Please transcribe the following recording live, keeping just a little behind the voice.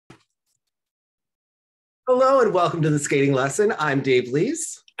Hello and welcome to the skating lesson. I'm Dave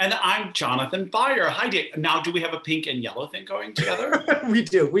Lees. And I'm Jonathan Byer. Hi, Dave. Now, do we have a pink and yellow thing going together? we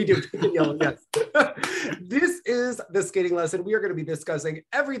do pink and yellow, yes. This is the skating lesson. We are going to be discussing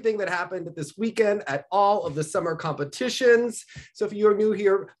everything that happened this weekend at all of the summer competitions. So if you're new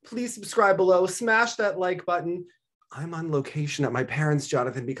here, please subscribe below, smash that like button. I'm on location at my parents',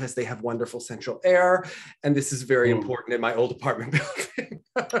 Jonathan, because they have wonderful central air, and this is very important in my old apartment building.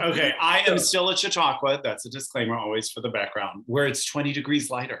 Okay, I am still at Chautauqua. That's a disclaimer always for the background, where it's 20 degrees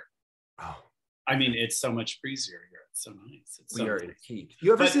lighter. Oh, I mean, it's so much breezier here. It's so nice. We are in heat.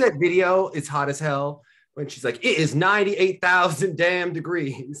 You ever see that video? It's hot as hell when she's like, "It is 98,000 damn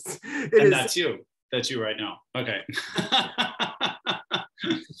degrees." That's you. That's you right now. Okay.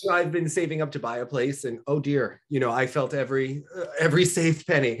 I've been saving up to buy a place, and oh dear, I felt every saved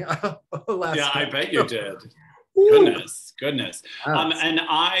penny. Yeah, I bet you did. Ooh. Goodness. And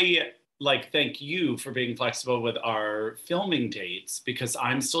I thank you for being flexible with our filming dates, because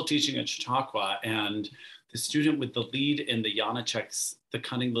I'm still teaching at Chautauqua, and the student with the lead in the Janacek's The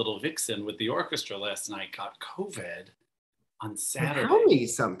Cunning Little Vixen with the orchestra last night got COVID on Saturday. Tell me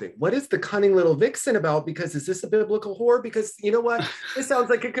something. What is The Cunning Little Vixen about? Because is this a biblical whore? Because you know what? This sounds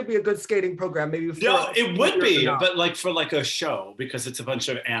like it could be a good skating program. Maybe no, it would be, but for a show, because it's a bunch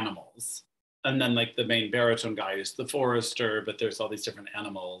of animals. And then the main baritone guy is the forester, but there's all these different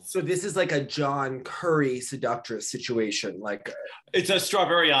animals. So this is like a John Curry seductress situation. It's a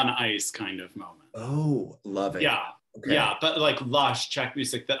Strawberry on Ice kind of moment. Oh, love it. Yeah. Okay. Yeah, but lush Czech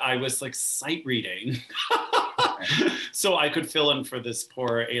music that I was sight reading. So I could fill in for this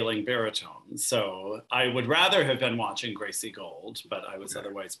poor ailing baritone. So I would rather have been watching Gracie Gold, but I was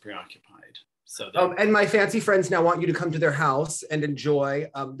otherwise preoccupied. So and my fancy friends now want you to come to their house and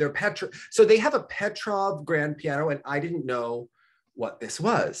enjoy their Petrov. So they have a Petrov grand piano, and I didn't know what this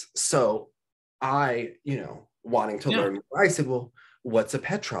was. So I, wanting to learn more, I said, well, what's a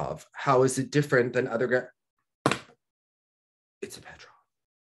Petrov? How is it different than other It's a Petrov.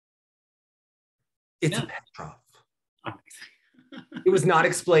 It's a Petrov. It was not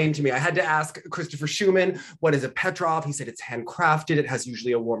explained to me. I had to ask Christopher Schumann, what is a Petrov? He said it's handcrafted. It has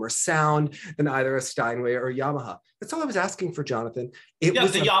usually a warmer sound than either a Steinway or a Yamaha. That's all I was asking for, Jonathan. The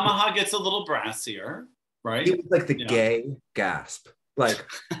Yamaha gets a little brassier, right? It was like the gay gasp. It's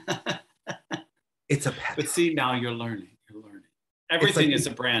a Petrov. But see, now you're learning. Everything is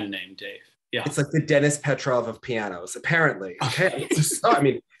a brand name, Dave. Yeah. It's like the Dennis Petrov of pianos, apparently. Okay.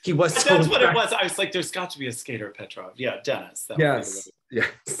 He was. That's what it was. I was like, there's got to be a skater Petrov. Yeah, Dennis. Yes.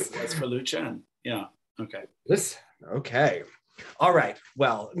 That's for Lu Chen. Yeah. Okay. Okay. All right.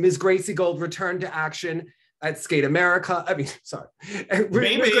 Well, Ms. Gracie Gold returned to action at Skate America. Sorry.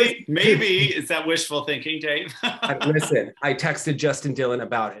 Maybe. Is that wishful thinking, Dave? Listen, I texted Justin Dillon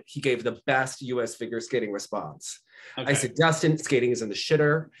about it. He gave the best U.S. figure skating response. Okay. I said, Dustin, skating is in the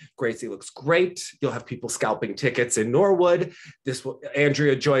shitter. Gracie looks great. You'll have people scalping tickets in Norwood.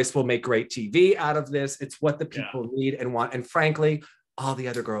 Andrea Joyce will make great TV out of this. It's what the people need and want. And frankly, all the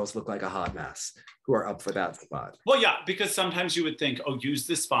other girls look like a hot mess who are up for that spot. Well, yeah, because sometimes you would think, use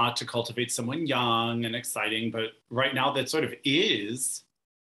this spot to cultivate someone young and exciting. But right now that sort of is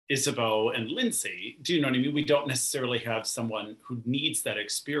Isabeau and Lindsay. Do you know what I mean? We don't necessarily have someone who needs that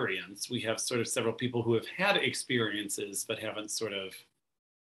experience. We have sort of several people who have had experiences, but haven't sort of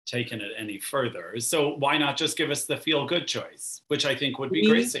taken it any further. So why not just give us the feel-good choice, which I think would be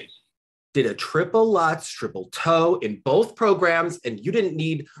Gracie. Did a triple Lutz, triple toe in both programs, and you didn't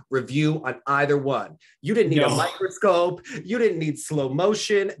need review on either one. You didn't need a microscope. You didn't need slow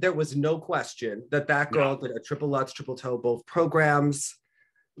motion. There was no question that girl did a triple Lutz, triple toe, both programs.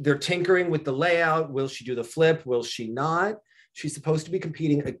 They're tinkering with the layout. Will she do the flip? Will she not? She's supposed to be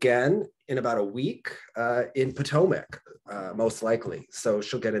competing again in about a week in Potomac, most likely. So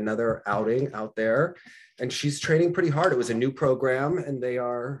she'll get another outing out there. And she's training pretty hard. It was a new program, and they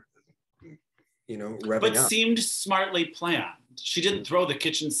are, revving up. But seemed smartly planned. She didn't throw the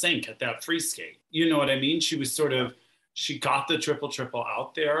kitchen sink at that free skate. You know what I mean? She was she got the triple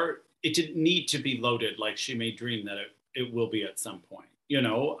out there. It didn't need to be loaded like she may dream that it will be at some point.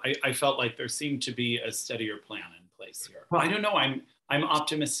 I felt like there seemed to be a steadier plan in place here. Well, I don't know. I'm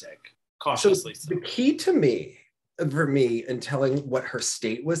optimistic, cautiously so. The key for me in telling what her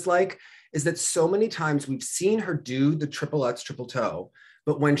state was like is that so many times we've seen her do the triple Lutz, triple toe,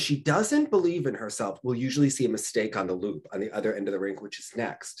 but when she doesn't believe in herself, we'll usually see a mistake on the loop on the other end of the rink, which is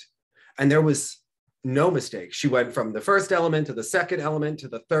next. And there was no mistake. She went from the first element to the second element to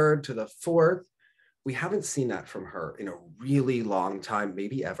the third to the fourth. We haven't seen that from her in a really long time,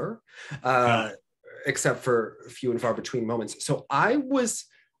 maybe ever, except for few and far between moments. So I was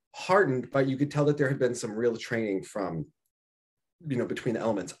heartened, but you could tell that there had been some real training from, between the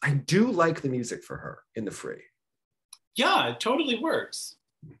elements. I do like the music for her in the free. Yeah, it totally works.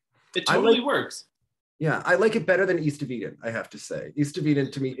 It totally works. Yeah, I like it better than East of Eden, I have to say. East of Eden,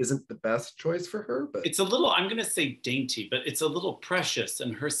 to me, isn't the best choice for her, but... It's a little, I'm going to say dainty, but it's a little precious,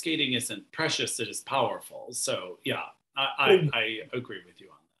 and her skating isn't precious, it is powerful. So, yeah, I agree with you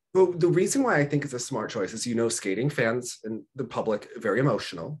on that. Well, the reason why I think it's a smart choice is, skating fans and the public are very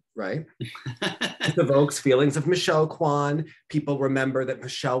emotional, right? It evokes feelings of Michelle Kwan. People remember that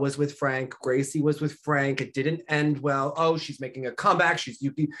Michelle was with Frank. Gracie was with Frank. It didn't end well. Oh, she's making a comeback. She's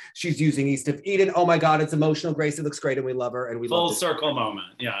using East of Eden. Oh my God, it's emotional. Gracie looks great and we love her. And we love full circle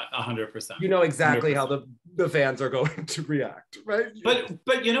moment. Yeah, 100%. You know exactly 100%. How the fans are going to react, right? But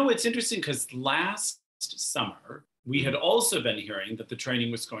it's interesting because last summer, we had also been hearing that the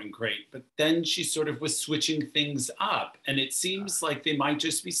training was going great, but then she sort of was switching things up. And it seems like they might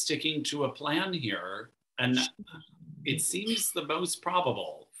just be sticking to a plan here. And it seems the most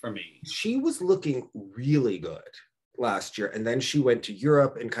probable for me. She was looking really good last year. And then she went to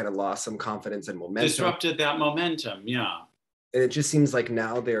Europe and kind of lost some confidence and momentum. Disrupted that momentum, yeah. And it just seems like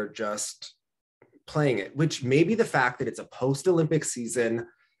now they're just playing it, which may be the fact that it's a post-Olympic season.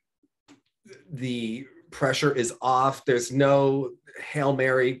 The pressure is off. There's no Hail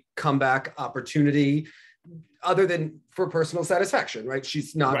Mary comeback opportunity other than for personal satisfaction, right?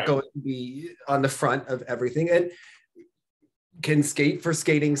 She's not going to be on the front of everything and can skate for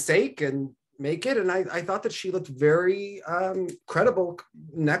skating's sake and make it. And I thought that she looked very credible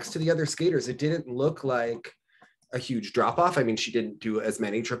next to the other skaters. It didn't look like a huge drop off. I mean, she didn't do as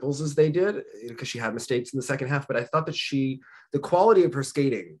many triples as they did because she had mistakes in the second half, but I thought that the quality of her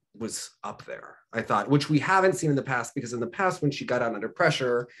skating was up there, I thought, which we haven't seen in the past, because in the past, when she got out under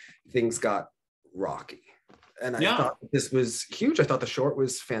pressure, things got rocky. And I thought this was huge. I thought the short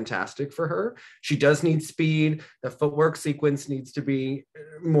was fantastic for her. She does need speed. The footwork sequence needs to be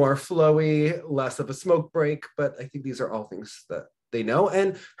more flowy, less of a smoke break, but I think these are all things that they know,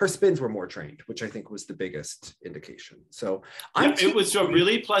 and her spins were more trained, which I think was the biggest indication. So it was a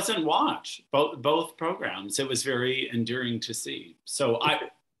really pleasant watch, both programs. It was very endearing to see. So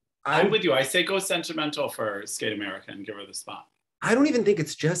I'm with you. I say go sentimental for Skate America and give her the spot. I don't even think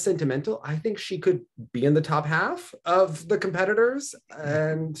it's just sentimental. I think she could be in the top half of the competitors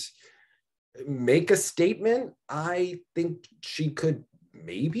and make a statement. I think she could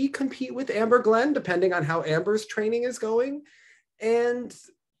maybe compete with Amber Glenn, depending on how Amber's training is going, and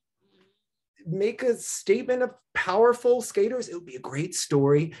make a statement of powerful skaters. It would be a great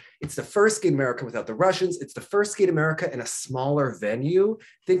story. It's the first Skate America without the Russians. It's the first Skate America in a smaller venue.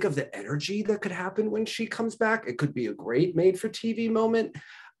 Think of the energy that could happen when she comes back. It could be a great made-for-TV moment.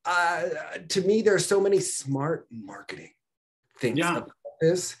 To me, there are so many smart marketing things about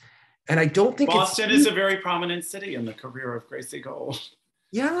this. And I don't think Boston is a very prominent city in the career of Gracie Gold.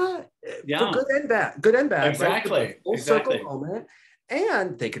 Yeah, for good and bad. Good and bad. Exactly. Right? Full circle moment.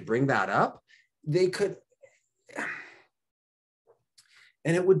 And they could bring that up. They could,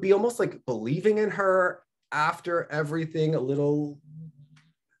 and it would be almost like believing in her after everything, a little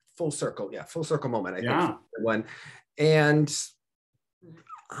full circle moment, I think. One. And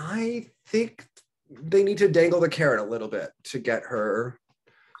I think they need to dangle the carrot a little bit to get her.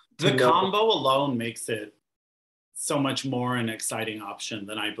 The combo alone makes it so much more an exciting option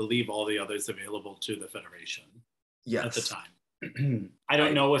than I believe all the others available to the Federation at the time. I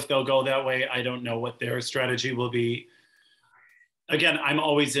don't know if they'll go that way. I don't know what their strategy will be. Again, I'm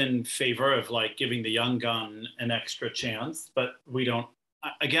always in favor of like giving the young gun an extra chance, but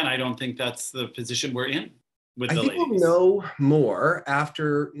I don't think that's the position we're in with the ladies. I think we'll know more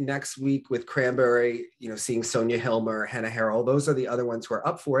after next week with Cranberry, seeing Sonia Hilmer, Hannah Harrell. Those are the other ones who are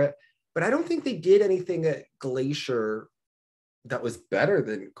up for it. But I don't think they did anything at Glacier that was better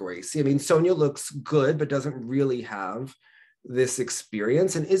than Gracie. I mean, Sonia looks good, but doesn't really have this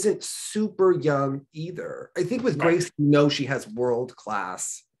experience and isn't super young either. I think with Grace, she has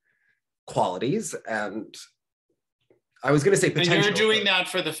world-class qualities, and I was going to say potential. And you're doing that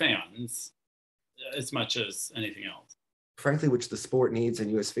for the fans as much as anything else. Frankly, which the sport needs and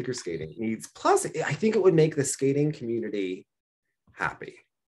U.S. figure skating needs. Plus, I think it would make the skating community happy.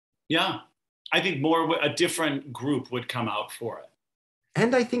 Yeah, I think a different group would come out for it.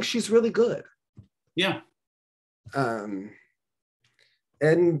 And I think she's really good. Yeah. And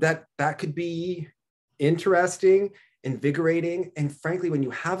that could be interesting, invigorating. And frankly, when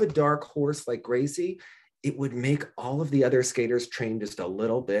you have a dark horse like Gracie, it would make all of the other skaters train just a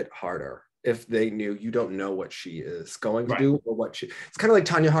little bit harder if they knew you don't know what she is going to do or it's kind of like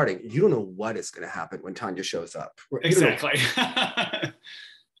Tanya Harding. You don't know what is going to happen when Tanya shows up. Exactly.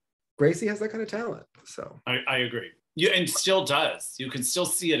 Gracie has that kind of talent. So I agree. Yeah, and still does. You can still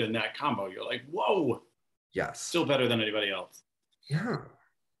see it in that combo. You're like, whoa. Yes. Still better than anybody else. Yeah.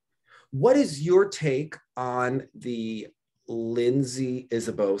 What is your take on the Lindsay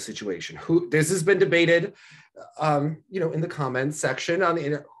Isabeau situation? This has been debated, in the comments section on the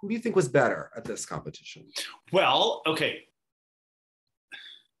internet. Who do you think was better at this competition? Well, okay.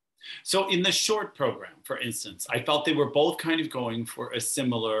 So in the short program, for instance, I felt they were both kind of going for a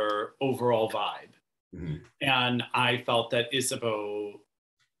similar overall vibe. Mm-hmm. And I felt that Isabeau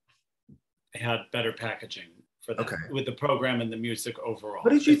had better packaging for that, with the program and the music overall.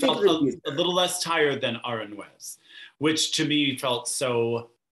 What did you think? A little less tired than Aranjuez, which to me felt so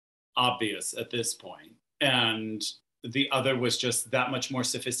obvious at this point. And the other was just that much more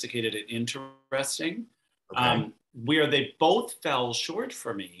sophisticated and interesting. Okay. Where they both fell short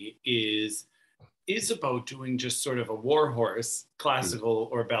for me is Isabeau doing just sort of a warhorse, classical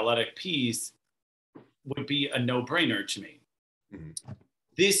or balletic piece would be a no-brainer to me. Mm-hmm.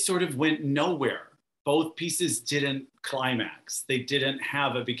 This sort of went nowhere. Both pieces didn't climax. They didn't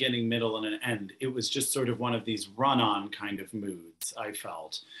have a beginning, middle, and an end. It was just sort of one of these run-on kind of moods, I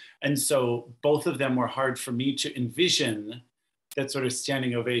felt. And so both of them were hard for me to envision that sort of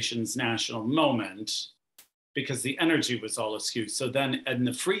standing ovations national moment, because the energy was all askew. So then in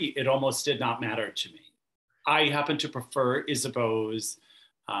the free, it almost did not matter to me. I happen to prefer Isabeau's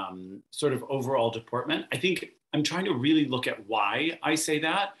sort of overall deportment. I think I'm trying to really look at why I say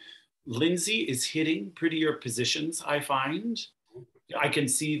that. Lindsay is hitting prettier positions, I find. I can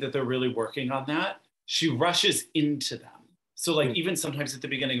see that they're really working on that. She rushes into them. So like even sometimes at the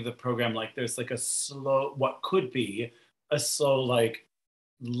beginning of the program, like there's like a slow, what could be a slow like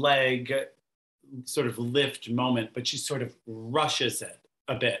leg sort of lift moment, but she sort of rushes it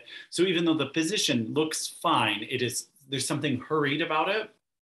a bit. So even though the position looks fine, there's something hurried about it.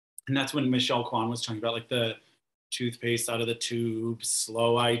 And that's when Michelle Kwan was talking about like the toothpaste out of the tube,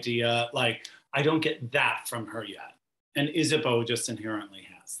 slow idea. Like, I don't get that from her yet. And Isabeau just inherently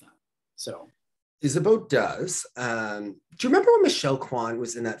has that. So Isabeau does. Do you remember when Michelle Kwan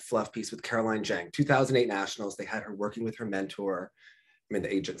was in that fluff piece with Caroline Zhang, 2008 Nationals? They had her working with her mentor. I mean,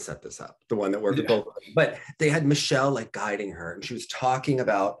 the agent set this up, the one that worked with both of them. But they had Michelle like guiding her, and she was talking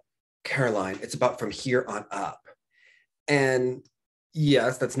about Caroline. It's about from here on up. And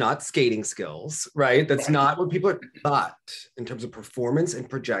yes, that's not skating skills, right? That's not what people are, but in terms of performance and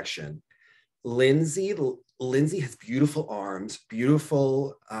projection, Lindsay has beautiful arms,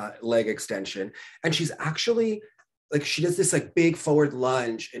 beautiful leg extension. And she's actually like, she does this like big forward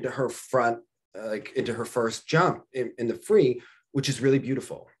lunge into her front, like into her first jump in the free, which is really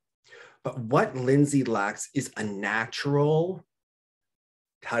beautiful. But what Lindsay lacks is a natural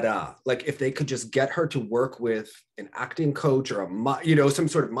ta-da. Like if they could just get her to work with an acting coach or some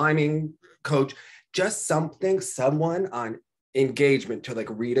sort of miming coach, just someone on engagement to like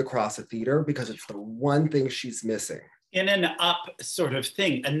read across a theater, because it's the one thing she's missing. In an up sort of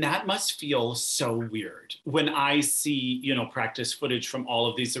thing. And that must feel so weird. When I see, practice footage from all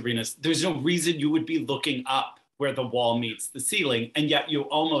of these arenas, there's no reason you would be looking up where the wall meets the ceiling. And yet you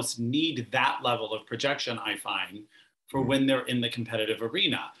almost need that level of projection, I find, for when they're in the competitive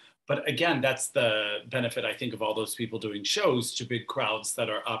arena. But again, that's the benefit, I think, of all those people doing shows to big crowds that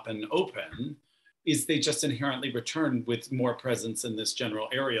are up and open, is they just inherently return with more presence in this general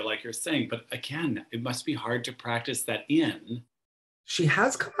area, like you're saying. But again, it must be hard to practice that in. She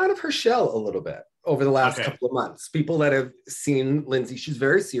has come out of her shell a little bit over the last couple of months. People that have seen Lindsay, she's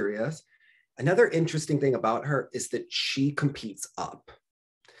very serious. Another interesting thing about her is that she competes up.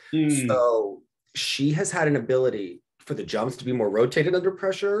 So she has had an ability for the jumps to be more rotated under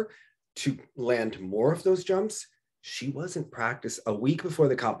pressure, to land more of those jumps. She wasn't practiced a week before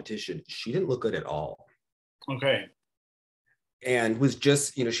the competition. She didn't look good at all. Okay. And was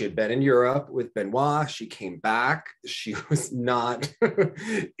just, she had been in Europe with Benoit. She came back. She was not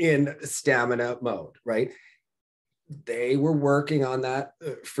in stamina mode, right? They were working on that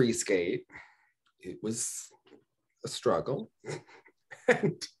free skate. It was a struggle.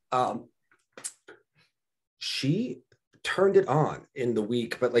 And she turned it on in the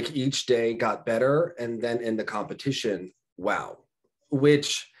week, but like each day got better. And then in the competition, wow,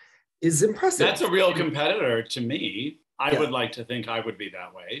 which is impressive. That's a real competitor to me. I would like to think I would be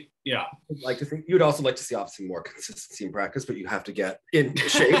that way. Yeah. I'd like to think you'd also like to see obviously more consistency in practice, but you have to get in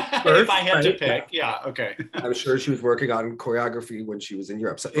shape first. If I had to pick, okay. I'm sure she was working on choreography when she was in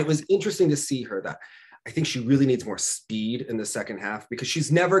Europe. So it was interesting to see her that. I think she really needs more speed in the second half, because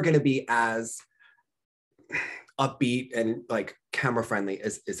she's never going to be as upbeat and like camera friendly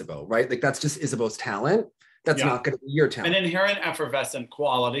as Isabeau, right? Like that's just Isabeau's talent. That's not going to be your talent. An inherent effervescent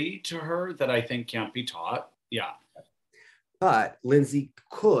quality to her that I think can't be taught. Yeah. But Lindsay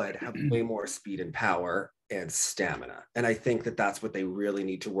could have way more speed and power and stamina. And I think that that's what they really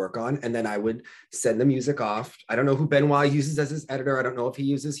need to work on. And then I would send the music off. I don't know who Benoit uses as his editor. I don't know if he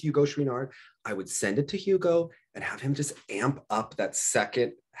uses Hugo Chouinard. I would send it to Hugo and have him just amp up that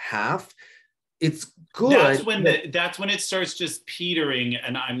second half. It's good. That's when it starts just petering.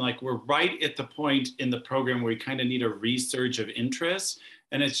 And I'm like, we're right at the point in the program where we kind of need a resurge of interest.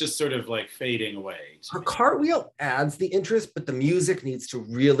 And it's just sort of like fading away. Her cartwheel adds the interest, but the music needs to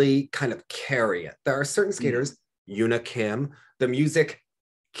really kind of carry it. There are certain skaters, Yuna Kim, the music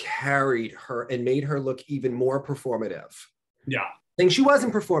carried her and made her look even more performative. Yeah. Saying she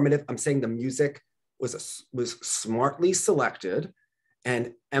wasn't performative, I'm saying the music was smartly selected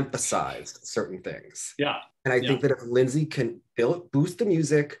and emphasized certain things. Yeah. And I think that if Lindsay can boost the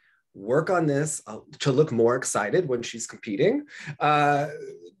music, work on this to look more excited when she's competing, to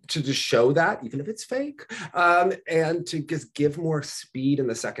just show that, even if it's fake, and to just give more speed in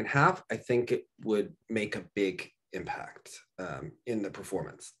the second half, I think it would make a big impact in the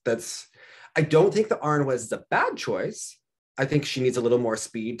performance. I don't think the Arn was a bad choice. I think she needs a little more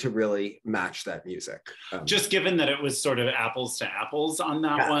speed to really match that music. Just given that it was sort of apples to apples on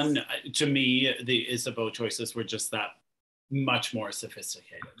that one, to me, the Isabeau choices were just that much more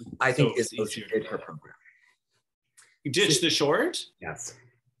sophisticated. I think Isabeau did her program. You ditched the short? Yes.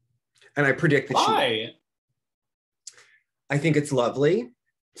 And I predict that Why? I think it's lovely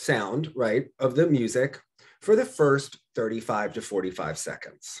sound, right, of the music for the first 35 to 45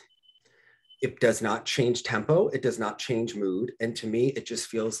 seconds. It does not change tempo. It does not change mood. And to me, it just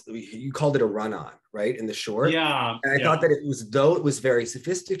feels, you called it a run-on, right, in the short? Yeah. And I thought that though it was very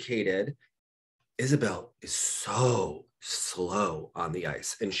sophisticated, Isabel is so slow on the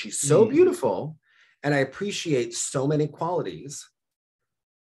ice. And she's so beautiful. And I appreciate so many qualities.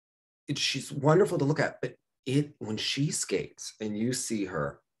 She's wonderful to look at. But when she skates and you see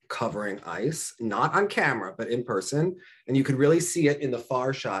her covering ice, not on camera, but in person, and you could really see it in the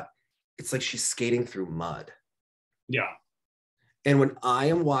far shot, it's like she's skating through mud. Yeah. And when I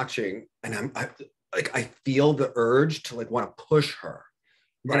am watching and I feel the urge to like want to push her.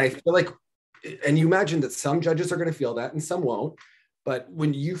 Right. And I feel like, and you imagine that some judges are going to feel that and some won't. But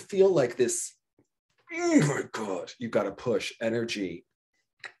when you feel like this, oh my God, you've got to push energy.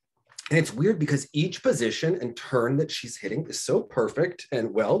 And it's weird because each position and turn that she's hitting is so perfect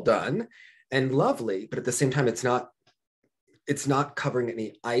and well done and lovely. But at the same time, it's not covering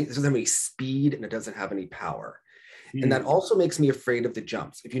any ice. It doesn't have any speed and it doesn't have any power. And that also makes me afraid of the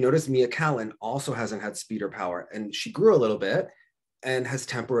jumps. If you notice, Mia Callan also hasn't had speed or power, and she grew a little bit and has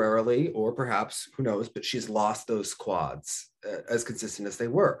temporarily, or perhaps, who knows, but she's lost those quads as consistent as they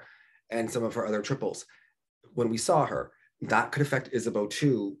were, and some of her other triples. When we saw her, that could affect Isabeau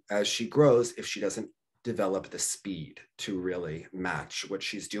too, as she grows, if she doesn't develop the speed to really match what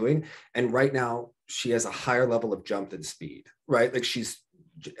she's doing. And right now, she has a higher level of jump than speed, right? Like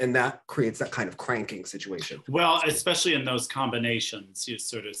and that creates that kind of cranking situation. Well, especially in those combinations, you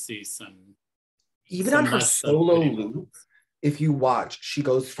sort of see some. Even on her solo loop, if you watch, she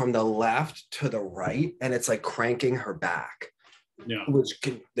goes from the left to the right, and it's like cranking her back. Yeah.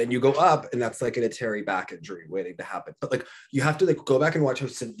 Then you go up, and that's like an Eteri back injury waiting to happen. But like you have to like go back and watch how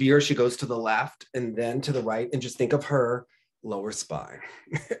severe she goes to the left and then to the right, and just think of her lower spine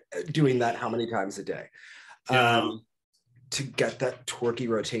doing that how many times a day. Yeah. To get that torquey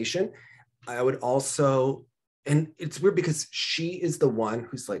rotation. I would also, and it's weird because she is the one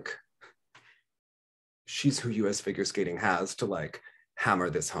who's like, she's who US figure skating has to like hammer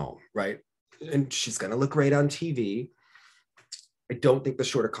this home, right? And she's gonna look great on TV. I don't think the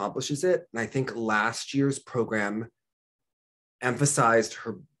short accomplishes it. And I think last year's program emphasized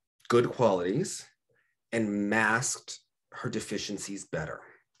her good qualities and masked her deficiencies better.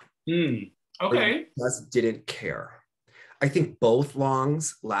 Okay. Just didn't care. I think both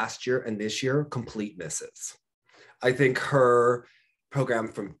longs last year and this year, complete misses. I think her program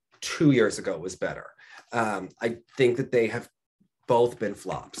from 2 years ago was better. I think that they have both been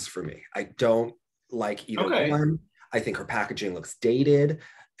flops for me. I don't like either one. I think her packaging looks dated.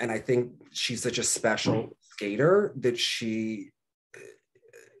 And I think she's such a special skater that she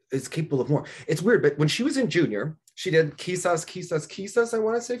is capable of more. It's weird, but when she was in junior, she did Quizás, I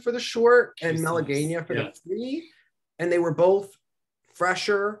want to say, for the short, and Malagueña for the free. And they were both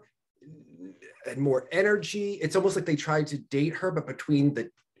fresher and more energy. It's almost like they tried to date her, but between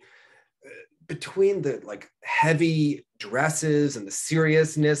the like heavy dresses and the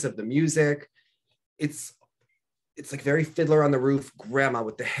seriousness of the music, it's it's like very Fiddler on the Roof grandma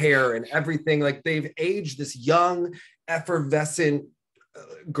with the hair and everything. Like they've aged this young, effervescent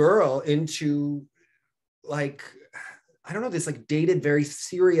girl into like, I don't know, this like dated, very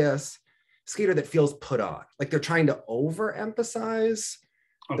serious skater that feels put on. Like they're trying to overemphasize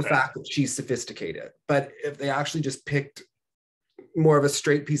the fact that she's sophisticated. But if they actually just picked more of a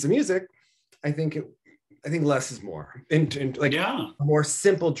straight piece of music, I think less is more. And like a more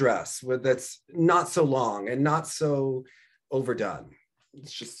simple dress that's not so long and not so overdone.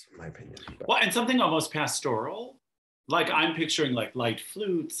 It's just my opinion. But. Well, and something almost pastoral. Like I'm picturing like light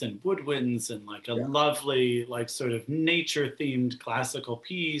flutes and woodwinds and like a lovely, like sort of nature themed classical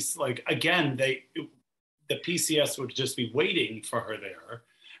piece. Like again, the PCS would just be waiting for her there.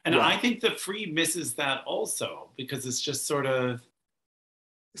 And I think the free misses that also because it's just sort of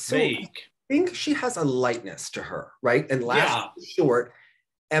vague. I think she has a lightness to her, right? And last short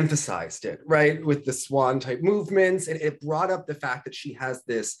emphasized it, right? With the swan type movements. And it brought up the fact that she has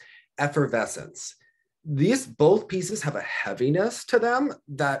this effervescence. Both pieces have a heaviness to them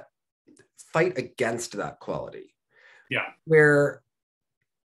that fight against that quality. Yeah.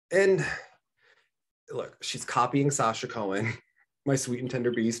 And look, she's copying Sasha Cohen, My Sweet and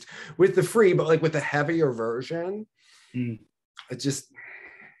Tender Beast, with the free, but like with a heavier version. It just,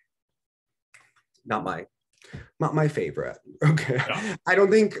 not my favorite. Okay. Yeah. I don't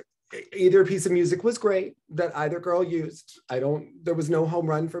think either piece of music was great that either girl used. There was no home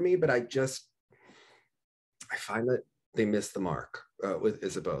run for me, but I find that they missed the mark with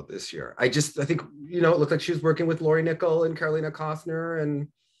Isabeau this year. I think, it looked like she was working with Lori Nickel and Carolina Costner, and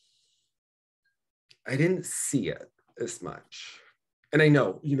I didn't see it as much. And I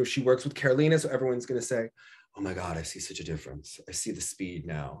know, she works with Carolina, so everyone's going to say, oh my God, I see such a difference. I see the speed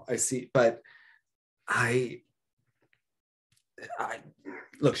now. But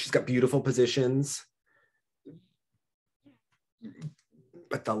look, she's got beautiful positions,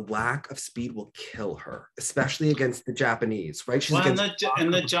 but the lack of speed will kill her, especially against the Japanese, right? And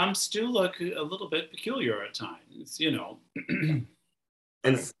the jumps do look a little bit peculiar at times,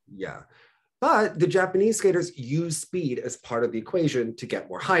 And but the Japanese skaters use speed as part of the equation to get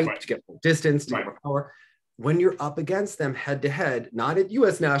more height, to get more distance, to get more power. When you're up against them head to head, not at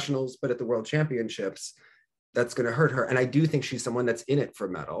US Nationals, but at the World Championships, that's going to hurt her. And I do think she's someone that's in it for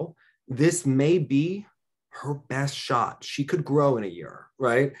medal. This may be her best shot. She could grow in a year,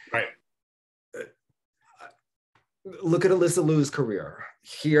 right? Right. Look at Alyssa Liu's career.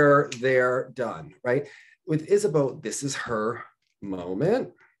 Here, there, done, right? With Isabeau, this is her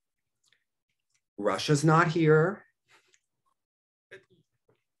moment. Russia's not here.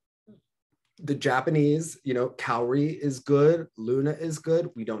 The Japanese, Kaori is good. Luna is good.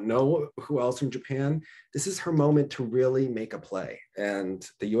 We don't know who else from Japan. This is her moment to really make a play. And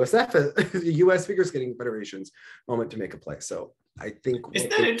the USF, the US Figure Skating Federation's moment to make a play. So I think... Isn't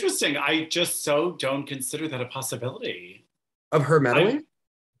that interesting? I just so don't consider that a possibility. Of her medaling?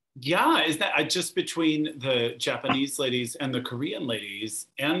 Is that just between the Japanese ladies and the Korean ladies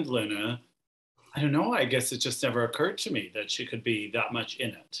and Luna, I don't know. I guess it just never occurred to me that she could be that much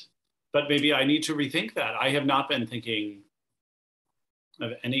in it. But maybe I need to rethink that. I have not been thinking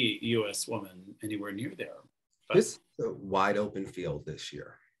of any U.S. woman anywhere near there. But this is a wide open field this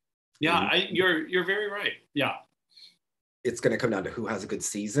year. Yeah, you're very right. Yeah. It's going to come down to who has a good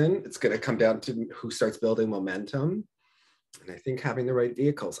season. It's going to come down to who starts building momentum. And I think having the right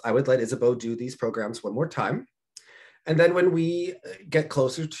vehicles. I would let Isabeau do these programs one more time. And then when we get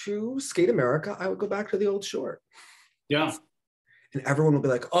closer to Skate America, I would go back to the old short. Yeah. And everyone will be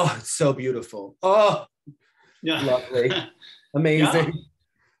like, oh, it's so beautiful. Oh, lovely. Amazing.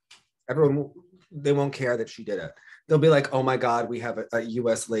 Yeah. Everyone, they won't care that she did it. They'll be like, oh my God, we have a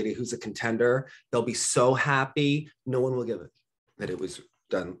US lady who's a contender. They'll be so happy. No one will give it that it was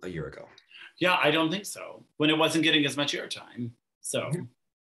done a year ago. Yeah, I don't think so. When it wasn't getting as much airtime. So,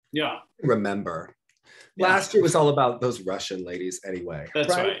 yeah. Remember, last year was all about those Russian ladies anyway. That's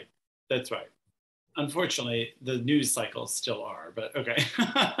right. That's right. Unfortunately, the news cycles still are, but okay.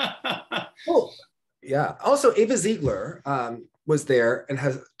 Cool. Yeah. Also, Ava Ziegler was there and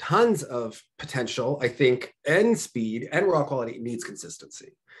has tons of potential, I think, and speed and raw quality. Needs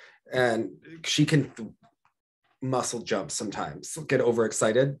consistency. And she can muscle jump sometimes, get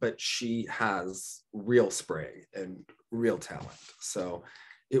overexcited, but she has real spring and real talent. So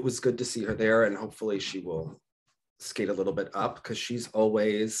it was good to see her there, and hopefully she will skate a little bit up, because she's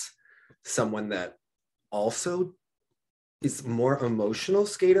always someone that also is more emotional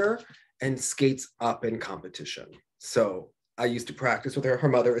skater and skates up in competition. So I used to practice with her. Her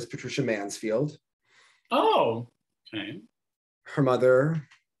mother is Patricia Mansfield. Oh, okay. Her mother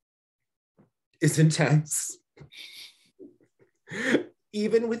is intense.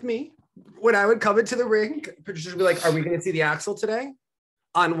 Even with me, when I would come into the rink, Patricia would be like, are we going to see the axle today?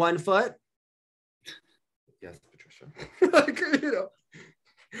 On one foot? Yes, Patricia. Like, you know.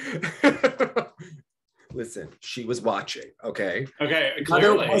 Listen, she was watching, okay? Okay, Mother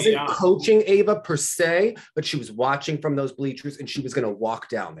clearly, wasn't coaching Ava per se, but she was watching from those bleachers and she was going to walk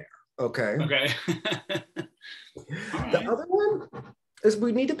down there, okay? Okay. The other one is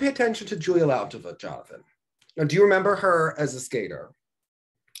we need to pay attention to Julia Lautowa, Jonathan. Now, do you remember her as a skater?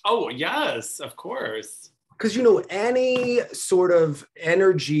 Oh, yes, of course. Because, you know, any sort of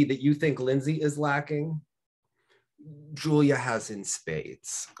energy that you think Lindsay is lacking, Julia has in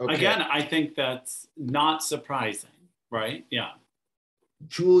spades. Okay? Again, I think that's not surprising, right? Yeah.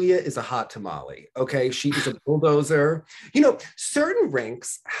 Julia is a hot tamale, okay? She is a bulldozer. You know, certain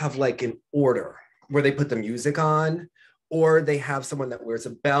rinks have like an order where they put the music on, or they have someone that wears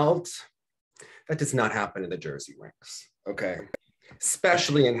a belt. That does not happen in the Jersey rinks, okay?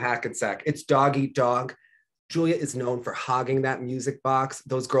 Especially in Hackensack. It's dog eat dog. Julia is known for hogging that music box.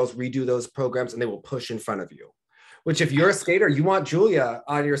 Those girls redo those programs and they will push in front of you. Which if you're a skater, you want Julia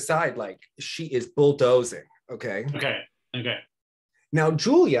on your side, like she is bulldozing, okay? Okay. Now,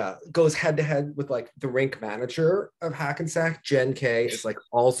 Julia goes head to head with like the rink manager of Hackensack. Jen K is like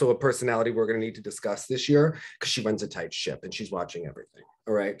also a personality we're going to need to discuss this year because she runs a tight ship and she's watching everything.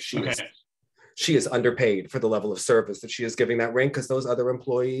 All right. She is underpaid for the level of service that she is giving that rink because those other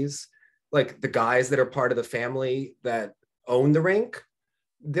employees, like the guys that are part of the family that own the rink,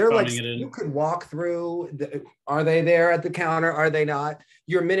 they're like, you could walk through. Are they there at the counter? Are they not?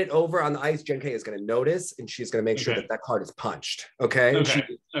 You're a minute over on the ice. Jen K is going to notice, and she's going to make sure that that card is punched. Okay. She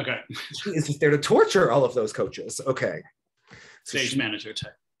is just there to torture all of those coaches. Okay. So Stage manager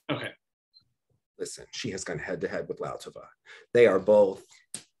type. Okay. Listen, she has gone head to head with Lautowa. They are both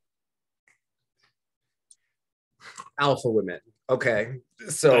alpha women. Okay.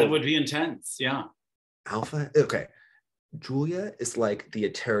 So that would be intense. Yeah. Alpha. Okay. Julia is like the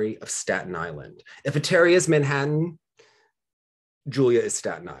Eteri of Staten Island. If Eteri is Manhattan, Julia is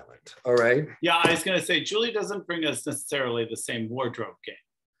Staten Island. All right. Yeah, I was going to say, Julia doesn't bring us necessarily the same wardrobe game.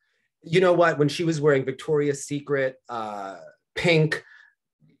 You know what? When she was wearing Victoria's Secret pink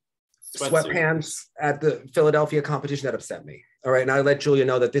sweatpants at the Philadelphia competition, that upset me. All right. And I let Julia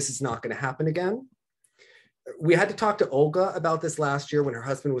know that this is not going to happen again. We had to talk to Olga about this last year when her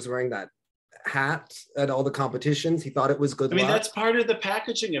husband was wearing that hat at all the competitions. He thought it was good. I mean, that's part of the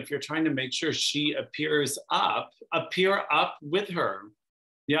packaging. If you're trying to make sure she appear up with her.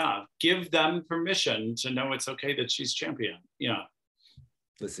 Yeah. Give them permission to know it's okay that she's champion. Yeah.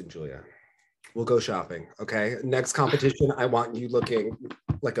 Listen, Julia, we'll go shopping. Okay. Next competition, I want you looking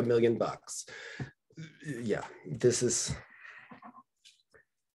like $1 million. Yeah. This is,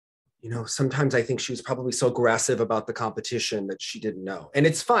 you know, sometimes I think she was probably so aggressive about the competition that she didn't know. And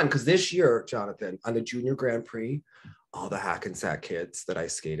it's fun because this year, Jonathan, on the Junior Grand Prix, all the Hackensack kids that I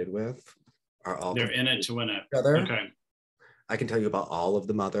skated with are all— they're in it to win it. Together. Okay. I can tell you about all of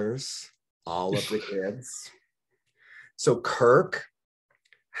the mothers, all of the kids. So Kirk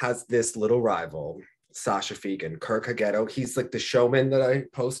has this little rival, Sasha Fegan, Kirk Hagetto. He's like the showman that I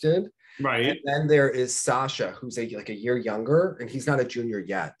posted. Right. And then there is Sasha, who's like a year younger, and he's not a junior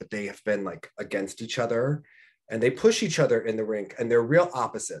yet, but they have been like against each other and they push each other in the rink and they're real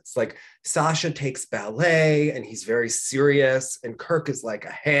opposites. Like Sasha takes ballet and he's very serious and Kirk is like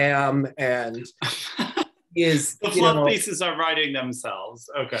a ham and is— the fluff pieces are writing themselves.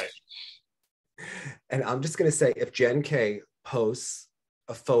 Okay. And I'm just going to say, if Jen K posts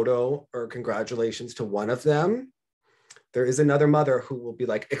a photo or congratulations to one of them, there is another mother who will be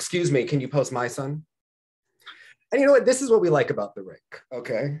like, excuse me, can you post my son? And you know what? This is what we like about the rink,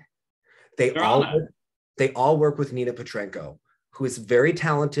 okay? They all work with Nina Petrenko, who is very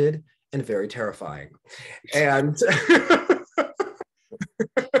talented and very terrifying. And,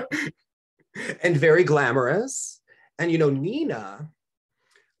 and very glamorous. And you know, Nina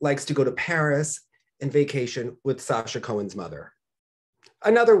likes to go to Paris and vacation with Sasha Cohen's mother.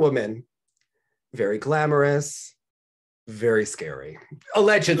 Another woman, very glamorous, very scary,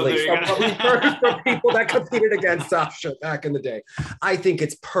 allegedly. So we've heard from people that competed against Sasha back in the day. I think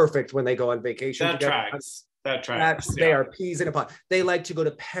it's perfect when they go on vacation. That tracks. They are peas in a pot. They like to go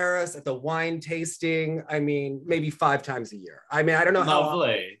to Paris at the wine tasting. I mean, maybe 5 times a year. I mean, I don't know how.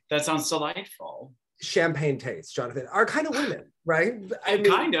 Lovely. That sounds delightful. Champagne tastes, Jonathan, are kind of women, right? I mean,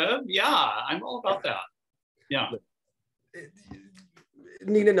 kind of. Yeah, I'm all about that. Yeah.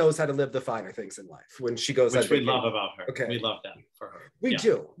 Nina knows how to live the finer things in life when she goes. Which we love about her. Okay. We love that for her. We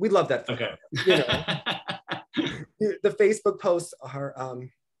do. We love that for her. You know, the Facebook posts are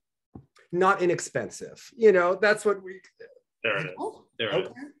not inexpensive. You know, that's what we. There it is. Oh, there it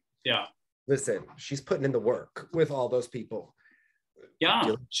is. Yeah. Listen, she's putting in the work with all those people.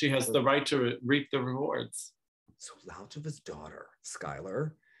 Yeah, she has the right to reap the rewards. So Lautowa's daughter,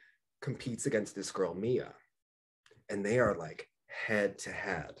 Skylar, competes against this girl, Mia. And they are like head to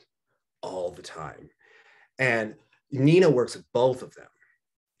head all the time. And Nina works with both of them.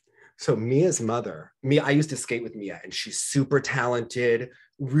 So Mia's mother, I used to skate with Mia, and she's super talented,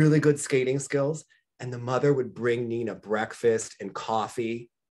 really good skating skills. And the mother would bring Nina breakfast and coffee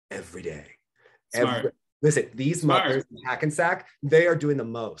every day. Listen, these mothers in Hackensack, they are doing the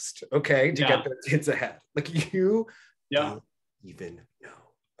most, okay, to get their kids ahead. Like you don't even know.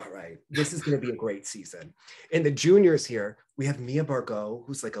 All right, this is going to be a great season. In the juniors here, we have Mia Bargot,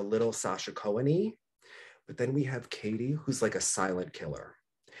 who's like a little Sasha Cohen-y, but then we have Katie, who's like a silent killer.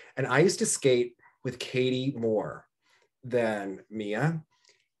 And I used to skate with Katie more than Mia.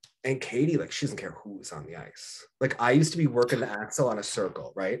 And Katie, like, she doesn't care who's on the ice. Like, I used to be working the axle on a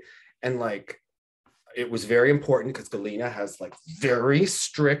circle, right? And like, it was very important because Galina has like very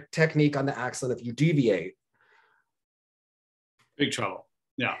strict technique on the axle. And if you deviate, big trouble.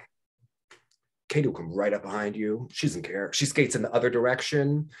 Yeah. Katie will come right up behind you. She doesn't care. She skates in the other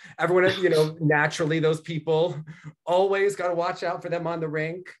direction. Everyone, you know, naturally, those people always got to watch out for them on the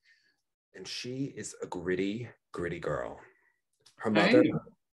rink. And she is a gritty, gritty girl. Her mother,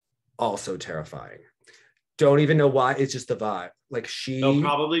 also terrifying. Don't even know why. It's just the vibe. Like they'll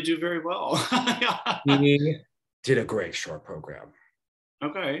probably do very well. She did a great short program.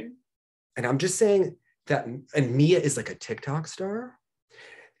 Okay. And I'm just saying that, and Mia is like a TikTok star,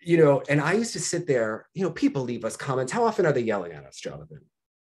 you know, and I used to sit there, you know, people leave us comments. How often are they yelling at us, Jonathan?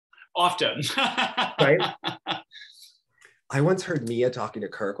 Often. Right? I once heard Mia talking to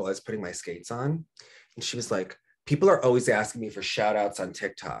Kirk while I was putting my skates on. And she was like, people are always asking me for shout outs on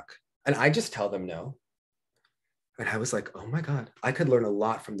TikTok. And I just tell them no. And I was like, oh my God, I could learn a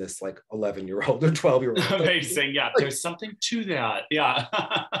lot from this like 11-year-old or 12-year-old. Amazing. Yeah, there's something to that. Yeah.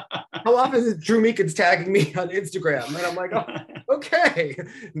 How often is Drew Meekins tagging me on Instagram? And I'm like, oh, okay.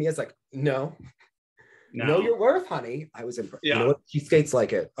 Mia's like, no, you're worth, honey. I was impressed. Yeah. You know what? She skates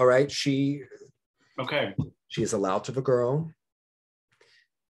like it. All right. She is a Lautowa girl.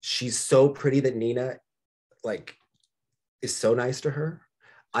 She's so pretty that Nina like is so nice to her.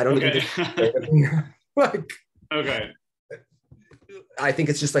 I don't even think like. Okay. I think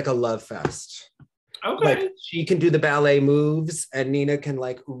it's just like a love fest. Okay. Like she can do the ballet moves and Nina can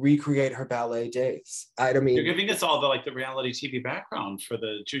like recreate her ballet days. I mean, you're giving us all the reality TV background for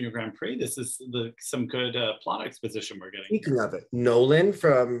the Junior Grand Prix. This is some good plot exposition we're getting. Speaking of it, Nolan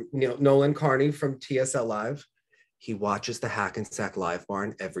Carney from TSL Live, he watches the Hackensack Live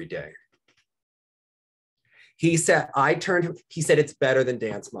Barn every day. He said it's better than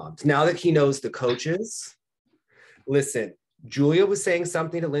Dance Moms. Now that he knows the coaches, listen, Julia was saying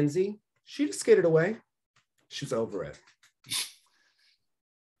something to Lindsay. She just skated away. She's over it.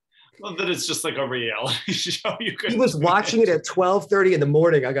 Well, that it's just like a reality show. He was watching it at 12:30 in the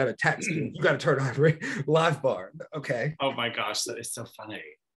morning. I got a text. You got to turn on Live Bar. Okay. Oh my gosh, that is so funny.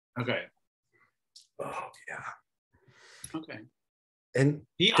 Okay. Oh yeah. Okay. And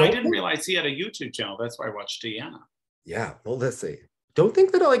I didn't realize he had a YouTube channel. That's why I watched Deanna. Yeah. Well, let's see. Don't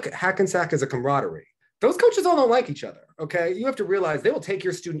think that like Hackensack is a camaraderie. Those coaches all don't like each other, okay? You have to realize they will take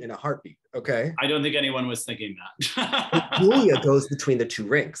your student in a heartbeat, okay? I don't think anyone was thinking that. Julia goes between the two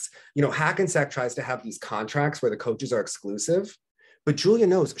rinks. You know, Hackensack tries to have these contracts where the coaches are exclusive, but Julia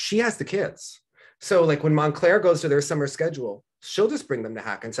knows she has the kids. So like when Montclair goes to their summer schedule, she'll just bring them to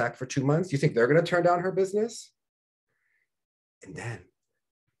Hackensack for 2 months. You think they're gonna turn down her business? And then,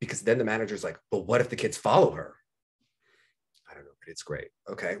 because then the manager's like, but what if the kids follow her? I don't know, but it's great.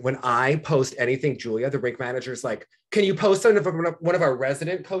 Okay. When I post anything, Julia, the rink manager's like, can you post one of our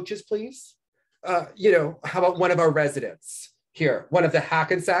resident coaches, please? You know, how about one of our residents here, one of the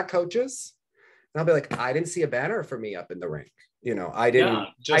Hackensack coaches? And I'll be like, I didn't see a banner for me up in the rink. You know, I didn't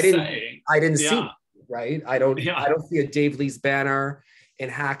see, right? I don't see a Dave Lee's banner in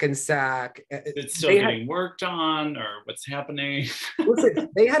Hackensack. It's still getting worked on, or what's happening? Listen,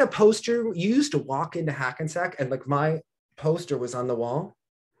 they had a poster. You used to walk into Hackensack and like my poster was on the wall.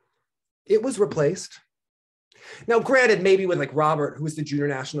 It was replaced. Now, granted, maybe with like Robert, who was the junior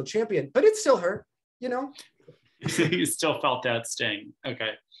national champion, but it still hurt, you know? You still felt that sting.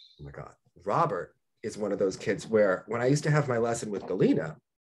 Okay. Oh my God. Robert is one of those kids where when I used to have my lesson with Galina,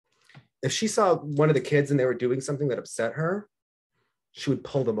 if she saw one of the kids and they were doing something that upset her, she would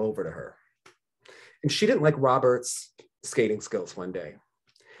pull them over to her. And she didn't like Robert's skating skills one day.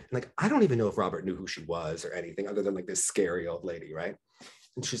 And like, I don't even know if Robert knew who she was or anything other than like this scary old lady, right?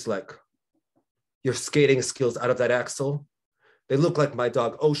 And she's like, your skating skills out of that axle. They look like my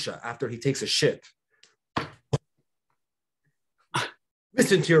dog Osha after he takes a shit.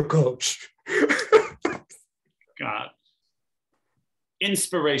 Listen to your coach. God.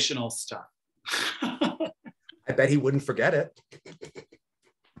 Inspirational stuff. I bet he wouldn't forget it.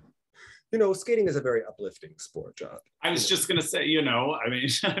 You know, skating is a very uplifting sport, John. I was just going to say, you know, I mean,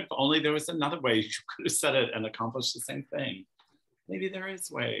 if only there was another way you could have said it and accomplished the same thing. Maybe there is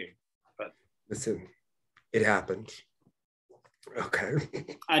a way, but. Listen, it happened. Okay.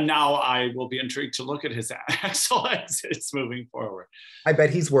 And now I will be intrigued to look at his axle exits moving forward. I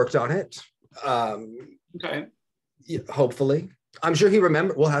bet he's worked on it. Okay. Hopefully. I'm sure he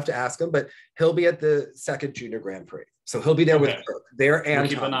remembers. We'll have to ask him, but he'll be at the second Junior Grand Prix. So he'll be there with Kirk. There and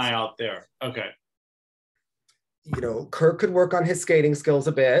keep an eye out there. Okay. You know, Kirk could work on his skating skills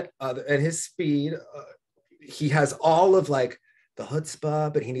a bit and his speed. He has all of like the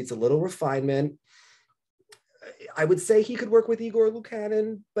chutzpah, but he needs a little refinement. I would say he could work with Igor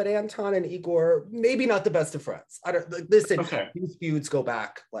Lukanin, but Anton and Igor, maybe not the best of friends. I don't listen. Okay. These feuds go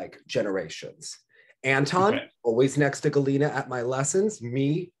back like generations. Anton, always next to Galina at my lessons.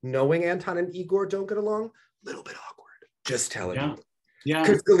 Me knowing Anton and Igor don't get along, a little bit awkward. Just telling you. Yeah.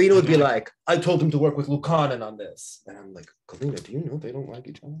 Because Galina would be like, I told him to work with Lukanin on this. And I'm like, Galina, do you know they don't like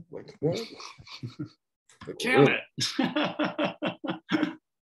each other? Like, what? Damn it.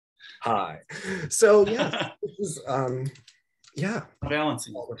 Hi. So yeah, this is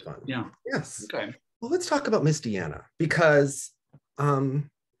balancing. All the fun. Yeah. Yes. Okay. Well, let's talk about Miss Deanna because in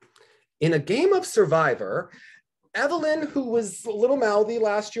a game of Survivor, Evelyn, who was a little mouthy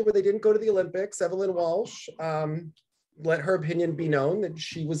last year where they didn't go to the Olympics, Evelyn Walsh, let her opinion be known that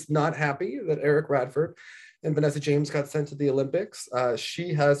she was not happy that Eric Radford and Vanessa James got sent to the Olympics.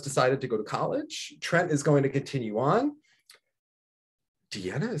 She has decided to go to college. Trennt is going to continue on.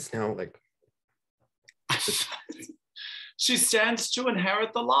 Deanna is now like... She stands to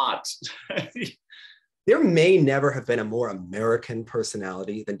inherit the lot. There may never have been a more American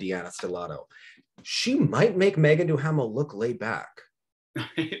personality than Deanna Stellato. She might make Megan Duhamel look laid back.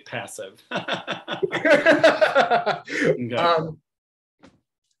 Passive.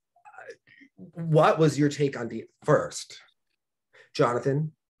 What was your take on first?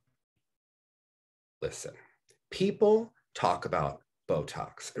 Jonathan, listen, people talk about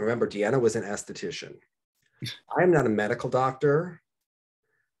Botox. And remember, Deanna was an esthetician. I am not a medical doctor.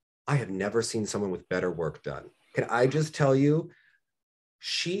 I have never seen someone with better work done. Can I just tell you,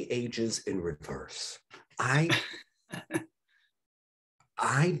 she ages in reverse. I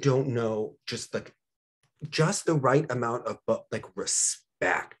don't know, just the right amount of like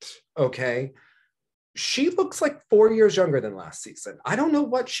respect, okay? She looks like 4 years younger than last season. I don't know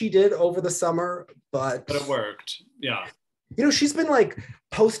what she did over the summer, but it worked, yeah. You know, she's been like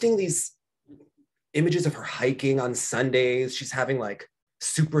posting these images of her hiking on Sundays. She's having like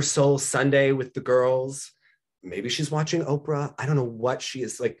Super Soul Sunday with the girls. Maybe she's watching Oprah. I don't know what she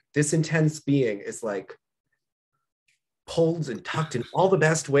is like. This intense being is like pulled and tucked in all the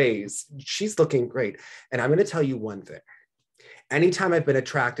best ways. She's looking great. And I'm going to tell you one thing. Anytime I've been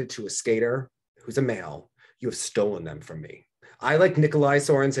attracted to a skater who's a male, you have stolen them from me. I like Nikolai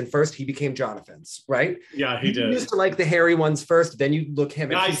Sorensen first. He became Jonathan's, right? Yeah, he did. You used to like the hairy ones first. Then you look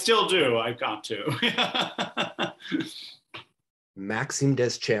him. I still do. I've got to. Maxime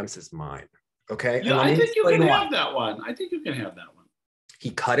Deschamps is mine. Okay. Yeah, I think you can have that one. I think you can have that one.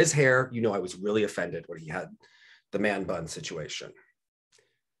 He cut his hair. You know, I was really offended when he had the man bun situation.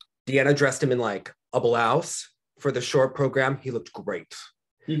 Deanna dressed him in like a blouse for the short program. He looked great.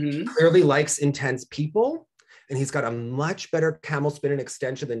 Mm-hmm. He clearly likes intense people. And he's got a much better camel spin and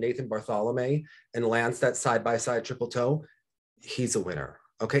extension than Nathan Bartholomew and lands that side-by-side triple toe. He's a winner,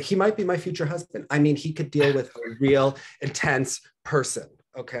 okay? He might be my future husband. I mean, he could deal with a real intense person,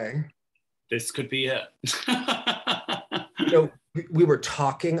 okay? This could be it. You know, we were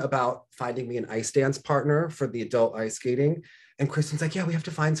talking about finding me an ice dance partner for the adult ice skating. And Kristen's like, yeah, we have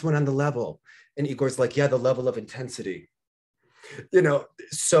to find someone on the level. And Igor's like, yeah, the level of intensity. You know,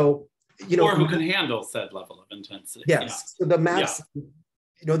 so... You know, or who can handle said level of intensity. Yes. Yeah. So the Max, you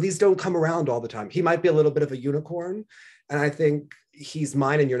know, these don't come around all the time. He might be a little bit of a unicorn. And I think he's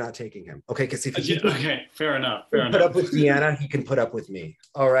mine and you're not taking him. Okay. Because if he okay, fair enough. Fair enough. Put up with Deanna, he can put up with me.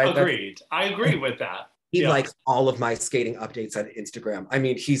 All right. Agreed. I agree with that. He likes all of my skating updates on Instagram. I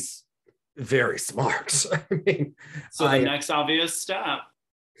mean, he's very smart. I mean, so the next obvious step.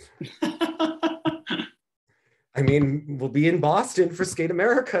 I mean, we'll be in Boston for Skate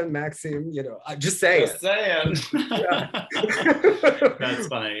America and Maxime, you know, I'm just saying. Just saying. That's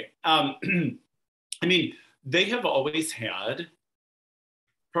funny. I mean, they have always had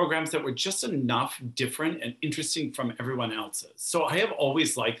programs that were just enough different and interesting from everyone else's. So I have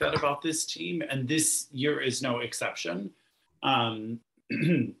always liked that about this team, and this year is no exception.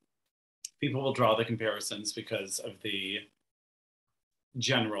 People will draw the comparisons because of the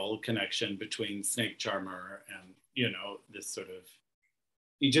general connection between Snake Charmer and, you know, this sort of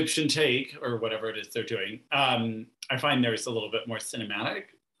Egyptian take or whatever it is they're doing. I find there's a little bit more cinematic,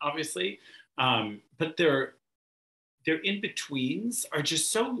 obviously, but their in-betweens are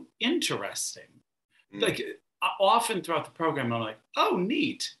just so interesting. Like often throughout the program, I'm like, oh,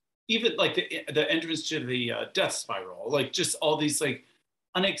 neat. Even like the entrance to the death spiral, like just all these like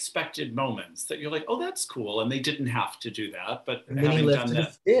unexpected moments that you're like, oh, that's cool. And they didn't have to do that, but having done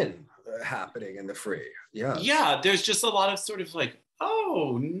that, spin happening in the free. Yeah, there's just a lot of sort of like,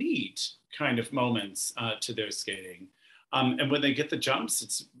 oh, neat kind of moments to their skating. And when they get the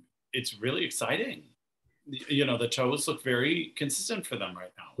jumps, it's really exciting. You know, the toes look very consistent for them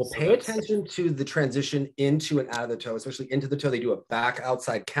right now. Well, so pay attention to the transition into and out of the toe, especially into the toe. They do a back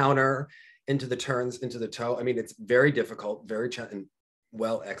outside counter into the turns, into the toe. I mean, it's very difficult, very and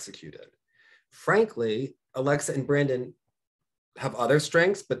well executed. Frankly, Alexa and Brandon have other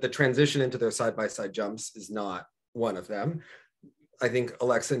strengths, but the transition into their side-by-side jumps is not one of them. I think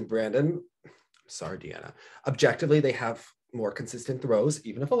Alexa and Brandon, sorry, Deanna, objectively, they have more consistent throws,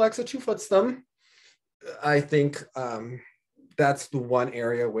 even if Alexa two-foots them. I think that's the one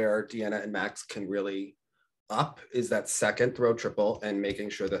area where Deanna and Max can really up, is that second throw triple and making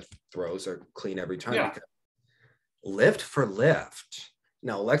sure the throws are clean every time. Yeah. Because lift for lift.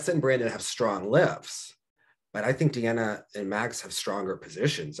 Now, Alexa and Brandon have strong lifts, but I think Deanna and Max have stronger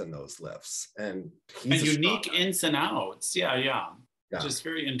positions in those lifts. And unique ins and outs. Yeah. Just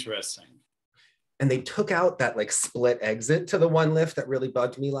very interesting. And they took out that like split exit to the one lift that really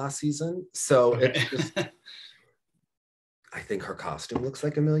bugged me last season. So it's just, I think her costume looks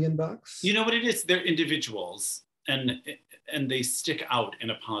like $1 million. You know what it is? They're individuals and they stick out in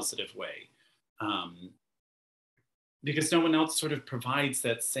a positive way. Because no one else sort of provides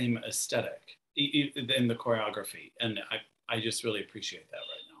that same aesthetic in the choreography. And I just really appreciate that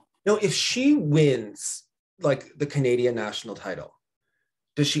right now. No, if she wins like the Canadian national title,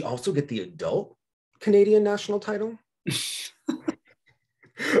 does she also get the adult Canadian national title?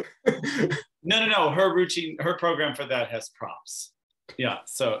 No. Her routine, her program for that has props. Yeah,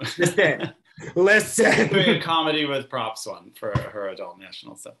 so. Listen. Doing a comedy with props one for her adult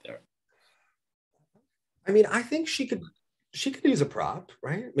nationals up there. I mean, I think she could use a prop,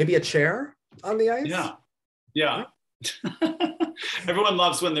 right? Maybe a chair on the ice. Yeah. Everyone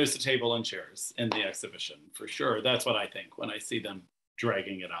loves when there's a table and chairs in the exhibition, for sure. That's what I think when I see them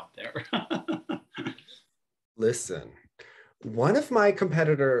dragging it out there. Listen, one of my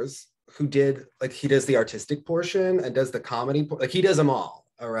competitors who did, like, he does the artistic portion and does the comedy, like he does them all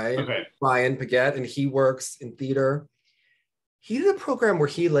right? Okay. Brian Paget, and he works in theater. He did a program where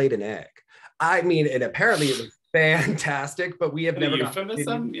he laid an egg. I mean, and apparently it was fantastic, but we have never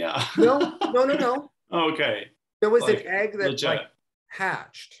euphemism? Yeah. No. Okay. There was an egg that like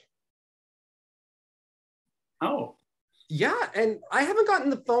hatched. Oh. Yeah, and I haven't gotten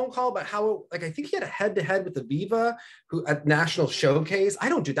the phone call about how, like, I think he had a head-to-head with the Viva, who at National Showcase. I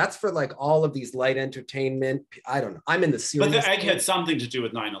don't do, that's for like all of these light entertainment. I don't know. I'm in the serious. But the egg had something to do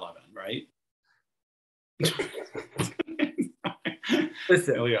with 9/11, right?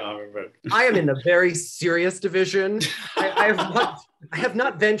 Listen, I am in the very serious division. I have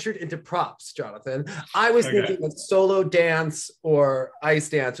not ventured into props, Jonathan. I was thinking that solo dance or ice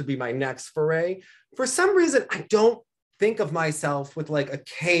dance would be my next foray. For some reason, I don't think of myself with like a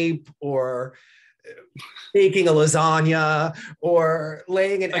cape or baking a lasagna or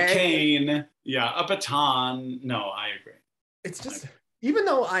laying an egg. A cane, yeah, a baton. No, I agree. It's just, even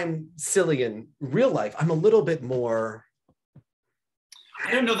though I'm silly in real life, I'm a little bit more.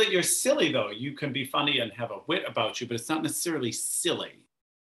 I don't know that you're silly though. You can be funny and have a wit about you, but it's not necessarily silly.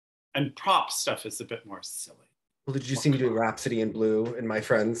 And prop stuff is a bit more silly. Well, did you see me doing Rhapsody in Blue in my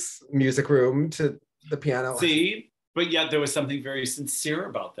friend's music room to the piano? See? But yet there was something very sincere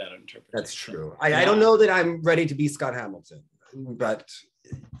about that interpretation. That's true. I don't know that I'm ready to be Scott Hamilton, but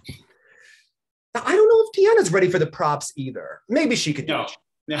I don't know if Deanna's ready for the props either. Maybe she could do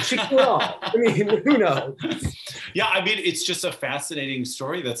it. She could all. I mean, who knows? Yeah, I mean, it's just a fascinating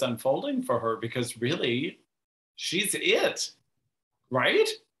story that's unfolding for her because really, she's it, right?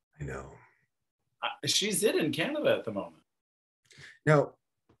 I know. She's it in Canada at the moment. Now,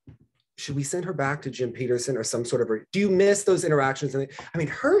 should we send her back to Jim Peterson or some sort of, do you miss those interactions? I mean,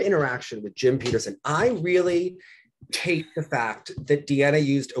 her interaction with Jim Peterson, I really hate the fact that Deanna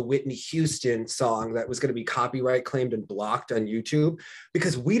used a Whitney Houston song that was going to be copyright claimed and blocked on YouTube,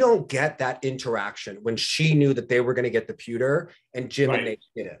 because we don't get that interaction when she knew that they were going to get the pewter and Jim and Nate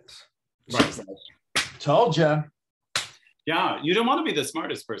didn't. Right. Like, told ya. Yeah, you don't want to be the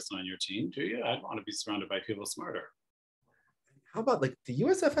smartest person on your team, do you? I'd want to be surrounded by people smarter. How about, like, the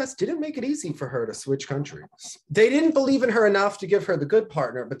USFS didn't make it easy for her to switch countries. They didn't believe in her enough to give her the good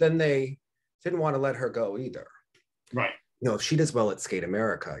partner, but then they didn't want to let her go either. Right. You know, if she does well at Skate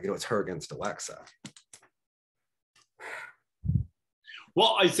America, you know, it's her against Alexa.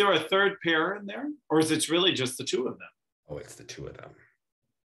 Well, is there a third pair in there? Or is it really just the two of them? Oh, it's the two of them.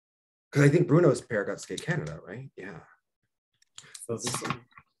 Because I think Bruno's pair got Skate Canada, right? Yeah. So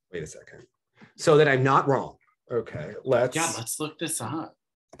wait a second. So that I'm not wrong. Okay, let's look this up.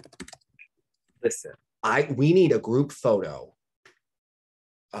 Listen, we need a group photo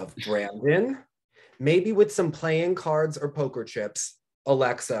of Brandon, maybe with some playing cards or poker chips,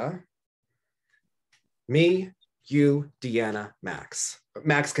 Alexa, me, you, Deanna, Max.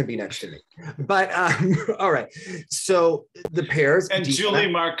 Max can be next to me. But all right. So the pairs. And Deanna, Julie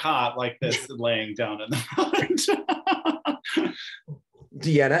Marcotte like this laying down in the front.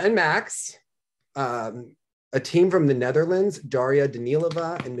 Deanna and Max. A team from the Netherlands, Darya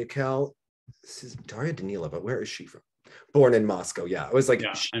Danilova and Mikhail. This is Darya Danilova. Where is she from? Born in Moscow. Yeah, I was like,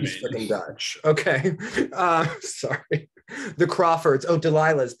 she's freaking Dutch. Okay. Sorry. The Crawfords. Oh,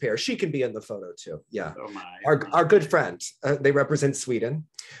 Delilah's pair. She can be in the photo too. Yeah. Oh my. Our good friends. They represent Sweden.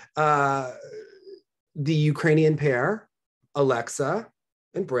 The Ukrainian pair, Alexa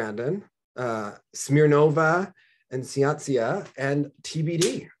and Brandon. Smirnova and Siatsia, and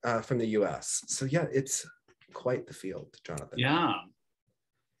TBD from the US. So yeah, it's quite the field, Jonathan. Yeah.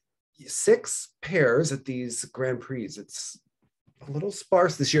 6 pairs at these Grand Prix. It's a little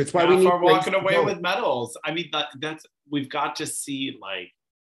sparse this year. It's why we need walking away with medals. I mean, that's we've got to see, like,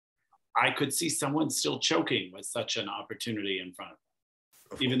 I could see someone still choking with such an opportunity in front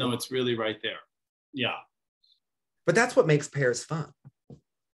of them, even though it's really right there. Yeah. But that's what makes pairs fun.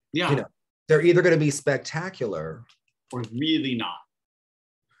 Yeah. You know, they're either going to be spectacular or really not.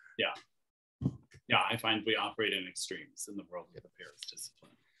 Yeah. Yeah, I find we operate in extremes in the world of the pairs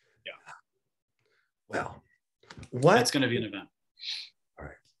discipline. Yeah. Well, that's going to be an event. All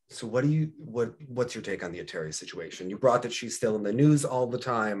right. So what's your take on the Eteri situation? You brought that she's still in the news all the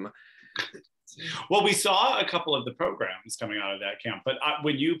time. Well, we saw a couple of the programs coming out of that camp, but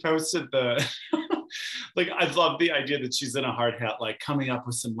when you posted the, like, I love the idea that she's in a hard hat, like coming up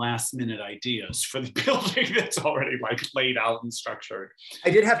with some last minute ideas for the building that's already like laid out and structured. I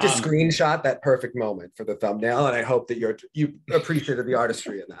did have to screenshot that perfect moment for the thumbnail, and I hope that you appreciated the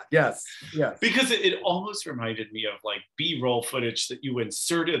artistry in that. Yes, yes. Because it almost reminded me of like B-roll footage that you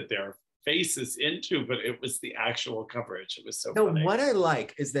inserted their faces into, but it was the actual coverage. It was so funny. What I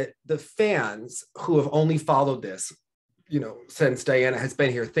like is that the fans who have only followed this, you know, since Diana has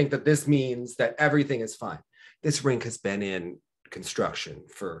been here, think that this means that everything is fine. This rink has been in construction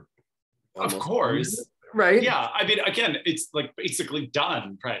for of course years, right? Yeah, I mean, again, it's like basically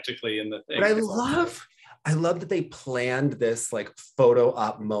done practically in the thing. But I love that they planned this like photo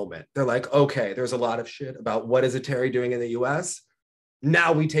op moment. They're like, okay, there's a lot of shit about what is Eteri doing in the US.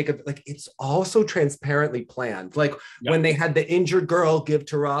 Now we take it's also transparently planned. Like when they had the injured girl give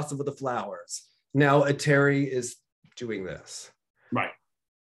Tarasova the flowers. Now Eteri is doing this. Right.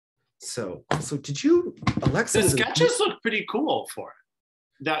 So did you, Alexa? The sketches look pretty cool for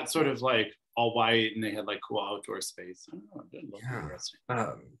it. That sort of like all white, and they had like cool outdoor space. I don't know, it didn't look interesting.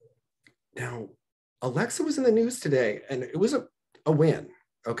 Now, Alexa was in the news today, and it was a win,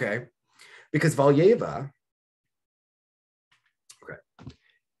 okay? Because Valieva,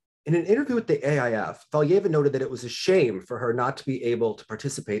 in an interview with the AIF, Valieva noted that it was a shame for her not to be able to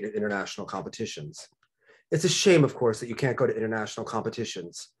participate in international competitions. It's a shame, of course, that you can't go to international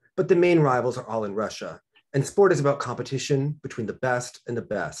competitions, but the main rivals are all in Russia, and sport is about competition between the best and the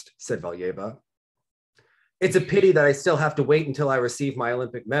best, said Valieva. It's a pity that I still have to wait until I receive my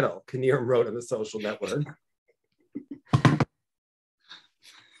Olympic medal, Kinnear wrote on the social network.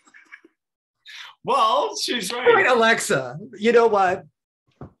 Well, she's right. Right, Alexa. You know what?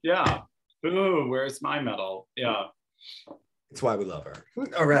 Yeah. Ooh, where's my medal? Yeah. That's why we love her.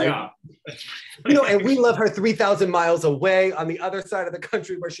 All right. Yeah. You know, and we love her 3,000 miles away on the other side of the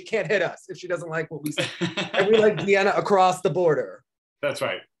country where she can't hit us if she doesn't like what we say. And we like Deanna across the border. That's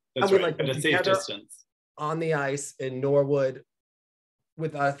right. That's right. At a safe distance. On the ice in Norwood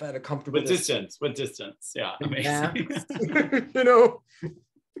with us at a comfortable distance. With distance. Yeah. Amazing. You know,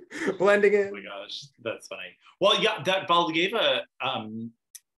 blending in. Oh my gosh, that's funny. Well, yeah, that Valieva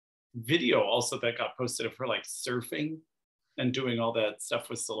video also that got posted of her like surfing and doing all that stuff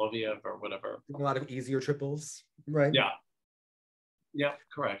with Soloviev or whatever. A lot of easier triples, right? Yeah. Yeah,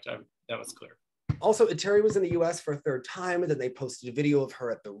 correct. That was clear. Also, Eteri was in the US for a third time, and then they posted a video of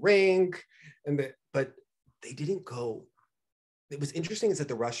her at the rink, but they didn't go. It was interesting is that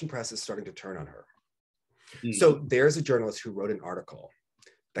the Russian press is starting to turn on her. Mm. So there's a journalist who wrote an article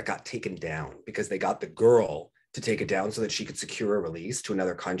that got taken down because they got the girl to take it down so that she could secure a release to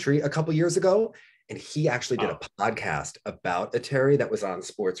another country a couple years ago. And he actually did a podcast about Eteri that was on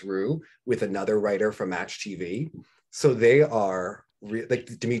Sports.ru with another writer from Match TV. So they are like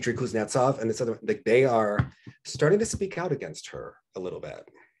Dmitry Kuznetsov and this other, like they are starting to speak out against her a little bit.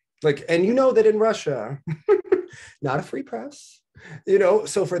 Like, and you know that in Russia, not a free press, you know,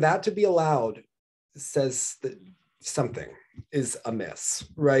 so for that to be allowed says that something is amiss,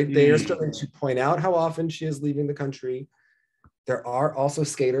 right? Mm. They are starting to point out how often she is leaving the country. There are also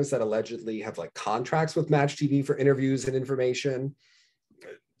skaters that allegedly have like contracts with Match TV for interviews and information.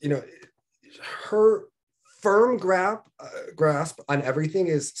 You know, her firm grasp on everything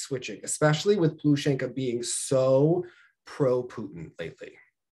is switching, especially with Plushenko being so pro-Putin lately.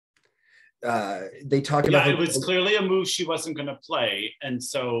 They talk about— Yeah, it was clearly a move she wasn't going to play. And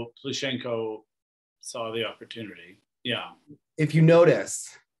so Plushenko saw the opportunity. Yeah. If you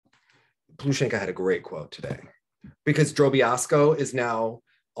notice, Plushenko had a great quote today because Drobiazko is now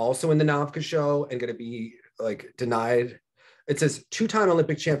also in the Novka show and going to be like denied. It says two-time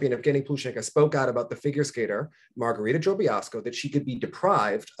Olympic champion Evgeny Plushenko spoke out about the figure skater Margarita Drobiazko that she could be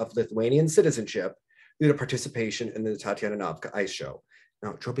deprived of Lithuanian citizenship due to participation in the Tatiana Novka ice show.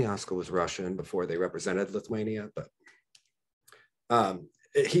 Now, Drobiazko was Russian before they represented Lithuania, but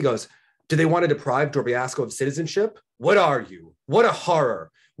he goes, do they want to deprive Drobiazko of citizenship? What are you? What a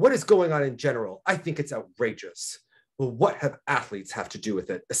horror. What is going on in general? I think it's outrageous. Well, what have athletes have to do with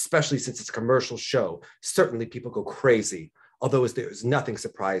it, especially since it's a commercial show? Certainly people go crazy, although there's nothing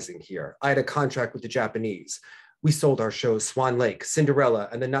surprising here. I had a contract with the Japanese. We sold our shows Swan Lake, Cinderella,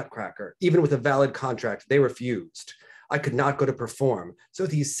 and the Nutcracker. Even with a valid contract, they refused. I could not go to perform, so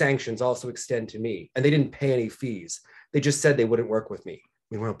these sanctions also extend to me, and they didn't pay any fees. They just said they wouldn't work with me.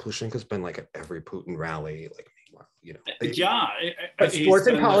 Meanwhile, Plushenko's been like at every Putin rally, like, you know. Yeah. But sports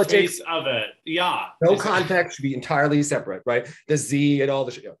and politics of it. Yeah. No context should be entirely separate, right? The Z and all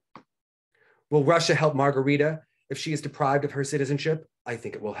the shit. Yeah. Will Russia help Margarita if she is deprived of her citizenship? I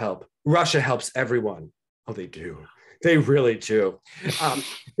think it will help. Russia helps everyone. Oh, they do. They really do.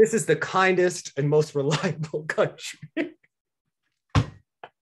 This is the kindest and most reliable country.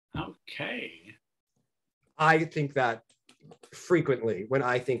 Okay. I think that frequently when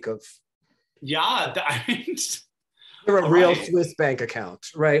I think of— yeah, they're a real Swiss bank account,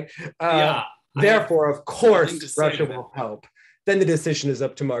 right? Yeah. Therefore, of course, Russia will help. Then the decision is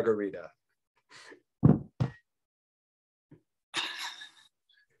up to Margarita.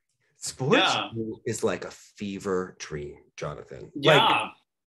 Sports is like a fever dream, Jonathan. Yeah. Like,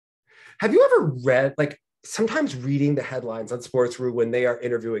 have you ever read, like, sometimes reading the headlines on Sports.ru when they are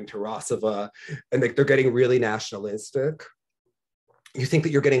interviewing Tarasova and like they're getting really nationalistic, you think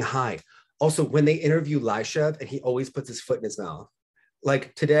that you're getting high. Also, when they interview Lyshev and he always puts his foot in his mouth,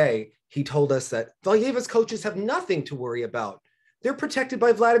 like today, he told us that Valyeva's coaches have nothing to worry about. They're protected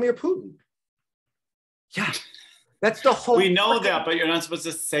by Vladimir Putin. Yeah, that's the whole— we know that, but you're not supposed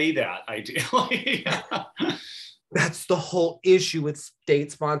to say that, ideally. That's the whole issue with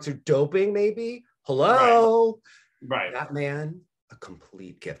state-sponsored doping, maybe. Hello? Right. That man, a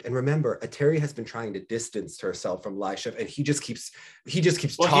complete gift. And remember, Eteri has been trying to distance herself from Lyshev, and he just keeps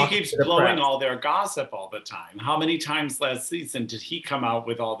talking. He keeps blowing all their gossip all the time. How many times last season did he come out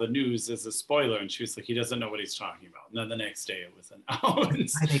with all the news as a spoiler? And she was like, he doesn't know what he's talking about. And then the next day it was announced.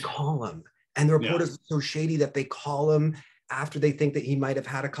 That's why they call him. And the reporters are so shady that they call him after they think that he might have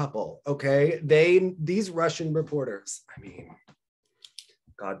had a couple. Okay. These Russian reporters, I mean,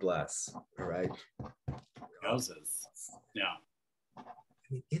 God bless. All right. Houses. Yeah. I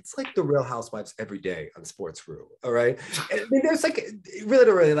mean, it's like the Real Housewives every day on Sports.ru. All right. I mean, there's like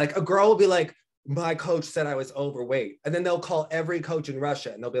literally like a girl will be like, my coach said I was overweight. And then they'll call every coach in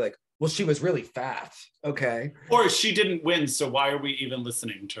Russia and they'll be like, well, she was really fat. Okay. Or she didn't win. So why are we even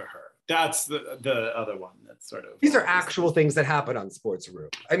listening to her? That's the other one that's sort of— these are actual things that happen on Sports.ru.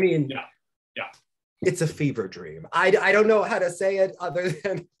 I mean, yeah. It's a fever dream. I don't know how to say it other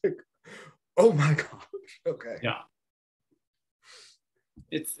than, like, oh my gosh. Okay. Yeah.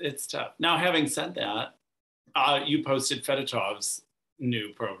 It's tough. Now, having said that, you posted Fedotov's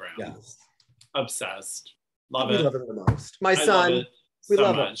new program. Yes. Obsessed. Love it. We love it the most. My son, we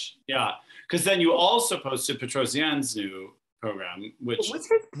love it. Yeah. Because then you also posted Petrosian's new program, which was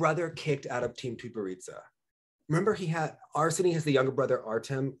his brother kicked out of Team Tutberidze? Remember, he had Arseny has the younger brother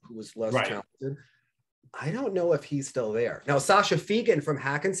Artem, who was less talented. I don't know if he's still there now. Sasha Fegan from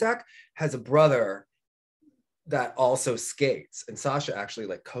Hackensack has a brother that also skates, and Sasha actually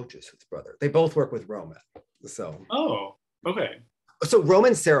like coaches his brother. They both work with Roman. So okay. So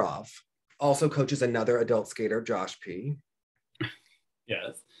Roman Serov also coaches another adult skater, Josh P.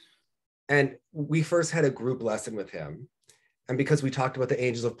 Yes. And we first had a group lesson with him. And because we talked about the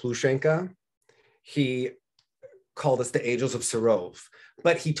Angels of Plushenka, he called us the Angels of Serov.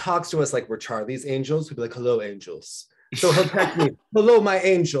 But he talks to us like we're Charlie's Angels. He'd be like, hello, Angels. So he'll text me, hello, my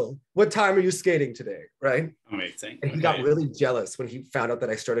angel. What time are you skating today? Right? Amazing. And he got really jealous when he found out that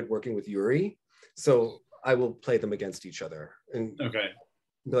I started working with Yuri. So I will play them against each other. And be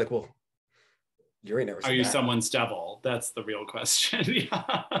like, well, Yuri never said Are you that. someone's devil? That's the real question.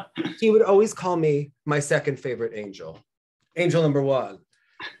 Yeah. He would always call me my second favorite angel. Angel number one.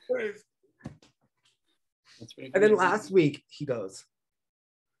 And then last week he goes,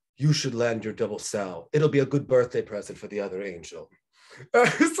 you should land your double cell. It'll be a good birthday present for the other angel.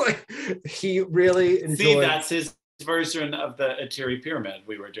 It's like, he really enjoyed. See, that's his version of the Eteri pyramid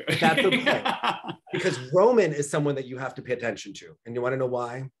we were doing. That's okay. Because Roman is someone that you have to pay attention to. And you want to know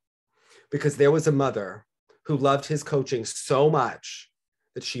why? Because there was a mother who loved his coaching so much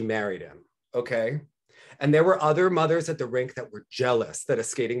that she married him, okay? And there were other mothers at the rink that were jealous that a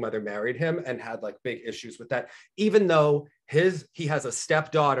skating mother married him and had like big issues with that. Even though he has a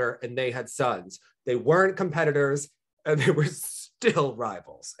stepdaughter and they had sons, they weren't competitors and they were still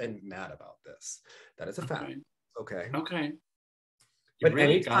rivals and mad about this. That is a fact, okay? Okay. But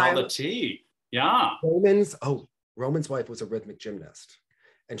really anytime, got all the tea. Yeah. Roman's wife was a rhythmic gymnast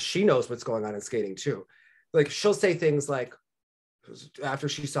and she knows what's going on in skating too. Like she'll say things like, after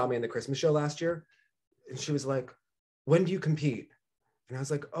she saw me in the Christmas show last year, and she was like, when do you compete? And I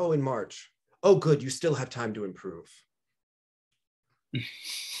was like, oh, in March. Oh, good, you still have time to improve.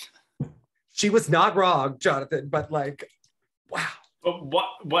 She was not wrong, Jonathan, but like, wow.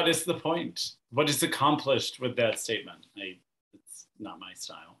 But what is the point? What is accomplished with that statement? It's not my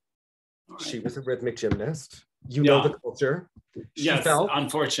style. Right. She was a rhythmic gymnast. You know the culture. Yes,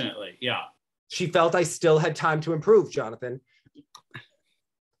 unfortunately, yeah. She felt I still had time to improve, Jonathan.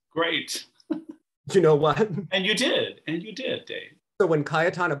 Great. You know what? And you did, Dave. So when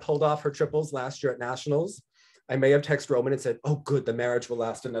Cayetana pulled off her triples last year at Nationals, I may have texted Roman and said, oh, good, the marriage will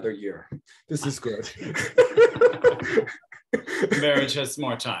last another year. This is good. Marriage has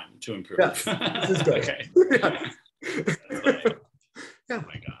more time to improve. Yes, this is good. Okay. Yeah. Oh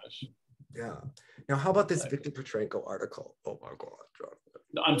my gosh. Yeah. Now, how about this Viktor Petrenko article? Oh my God, Jonathan.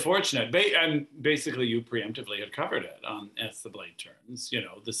 Unfortunate. And basically, you preemptively had covered it as the blade turns. You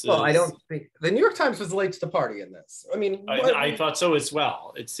know, this is. Well, I don't think the New York Times was late to the party in this. I mean, I thought so as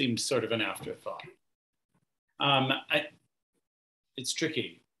well. It seems sort of an afterthought. It's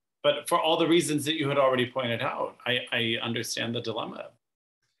tricky, but for all the reasons that you had already pointed out, I understand the dilemma.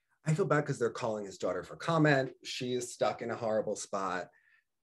 I feel bad because they're calling his daughter for comment. She is stuck in a horrible spot.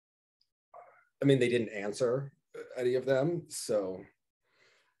 I mean, they didn't answer any of them, so.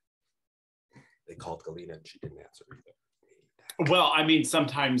 They called Galina and she didn't answer either. Well, I mean,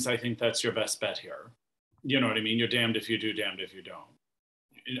 sometimes I think that's your best bet here. You know what I mean? You're damned if you do, damned if you don't.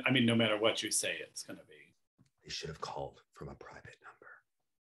 I mean, no matter what you say, it's going to be. They should have called from a private number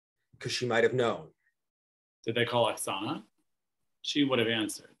because she might have known. Did they call Oksana? She would have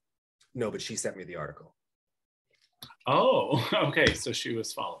answered. No, but she sent me the article. Oh, okay. So she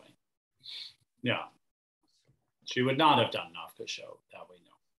was following. Yeah. She would not have done Nafka's show that we know.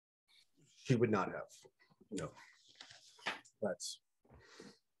 She would not have. No. That's.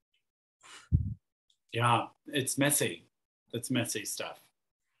 Yeah, it's messy. It's messy stuff.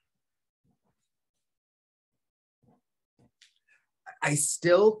 I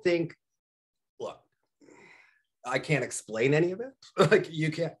still think, look, I can't explain any of it. Like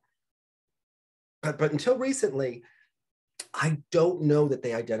you can't. But until recently, I don't know that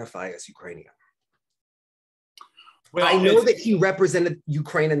they identify as Ukrainian. Well, I know that he represented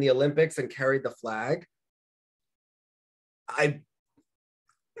Ukraine in the Olympics and carried the flag. A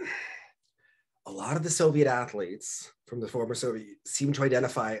lot of the Soviet athletes from the former Soviet seem to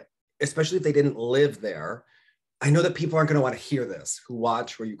identify, especially if they didn't live there. I know that people aren't going to want to hear this who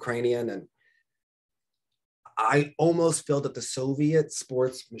watch were Ukrainian. And I almost feel that the Soviet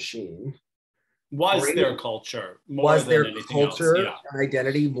sports machine was their culture more was than their anything culture else. Yeah. And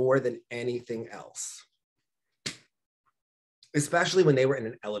identity more than anything else. Especially when they were in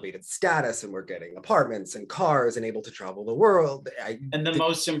an elevated status and were getting apartments and cars and able to travel the world. And the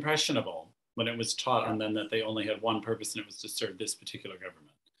most impressionable. when it was taught on them that they only had one purpose, and it was to serve this particular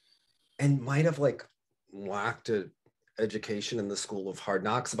government. And might have like lacked an education in the School of Hard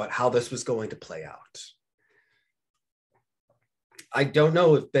Knocks about how this was going to play out. I don't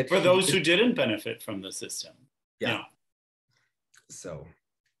know if that... For those who didn't benefit from the system. Yeah. So,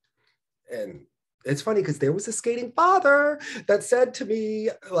 and it's funny because there was a skating father that said to me,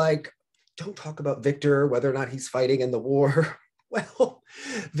 like, don't talk about Viktor, whether or not he's fighting in the war. Well,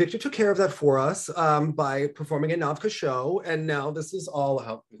 Viktor took care of that for us by performing a Navka show, and now this is all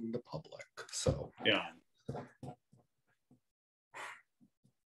out in the public. So yeah,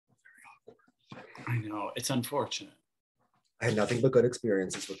 I know, it's unfortunate. I had nothing but good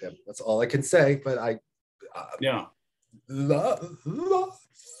experiences with him. That's all I can say. But I, love.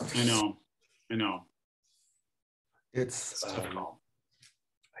 I know. It's difficult.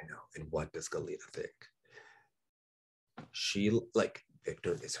 I know. And what does Galina think? She, like,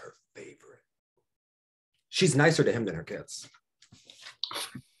 Viktor is her favorite. She's nicer to him than her kids.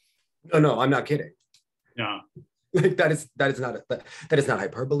 No, I'm not kidding. Yeah. Like that is not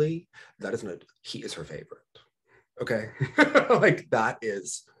hyperbole. That is not, he is her favorite. Okay. Like that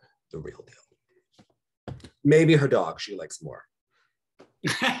is the real deal. Maybe her dog she likes more.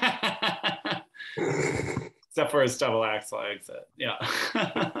 Except for his double axel exit. Yeah.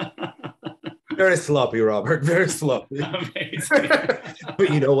 Very sloppy, Robert. Very sloppy. Amazing. But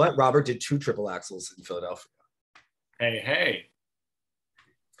you know what? Robert did 2 triple axels in Philadelphia. Hey.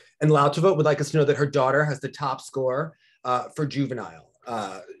 And Lautowa would like us to know that her daughter has the top score for juvenile,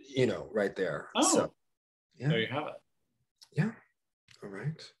 right there. Oh, so, yeah. There you have it. Yeah. All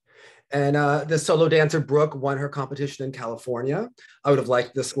right. And the solo dancer, Brooke, won her competition in California. I would have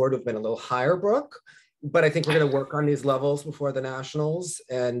liked the score to have been a little higher, Brooke. But I think we're going to work on these levels before the nationals.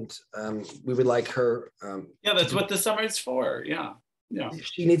 And we would like her. Yeah, that's what the summer is for. Yeah.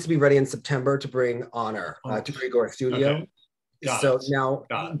 She needs to be ready in September to bring honor to Grigor Studio. Okay. So now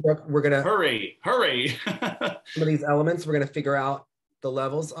we're going to hurry. Some of these elements we're going to figure out the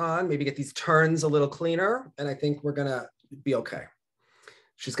levels on, maybe get these turns a little cleaner. And I think we're going to be okay.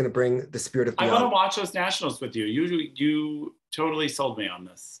 She's going to bring the spirit of I want to watch those nationals with you. You totally sold me on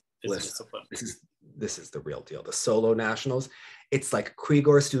this. Discipline. This is the real deal. The solo nationals. It's like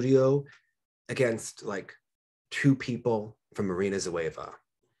Grigor Studio against like 2 people from Marina Zawaeva.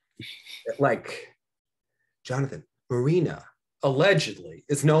 Like, Jonathan, Marina allegedly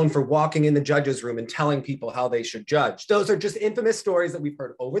is known for walking in the judges' room and telling people how they should judge. Those are just infamous stories that we've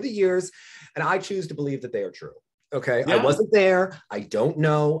heard over the years, and I choose to believe that they are true. Okay, yeah. I wasn't there. I don't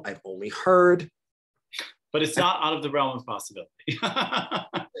know. I've only heard. But it's not out of the realm of possibility.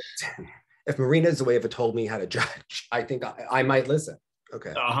 If Marina Zawaeva told me how to judge, I think I might listen.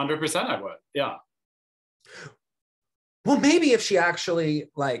 Okay. 100% I would, yeah. Well, maybe if she actually,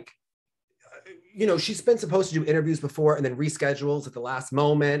 like, she's been supposed to do interviews before and then reschedules at the last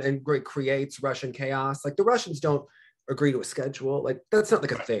moment and creates Russian chaos. Like, the Russians don't agree to a schedule. Like, that's not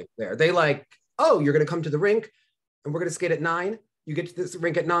like a thing there. They like, oh, you're going to come to the rink and we're going to skate at 9. You get to this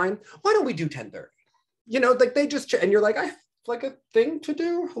rink at 9. Why don't we do 10:30? Like they just, and you're like, I have like a thing to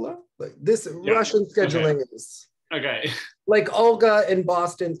do. Hello? Like this Russian scheduling is okay. Like Olga in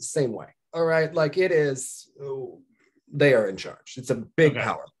Boston, same way. All right. Like it is, they are in charge. It's a big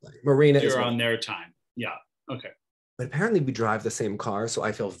power play. Marina is on their time. Yeah. Okay. But apparently we drive the same car, so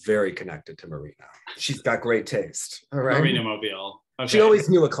I feel very connected to Marina. She's got great taste. All right. Marina Mobile. Okay. She always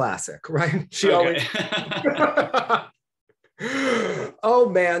knew a classic, right? She always. Oh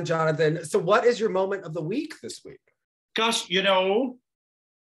man, Jonathan. So what is your moment of the week this week? Gosh,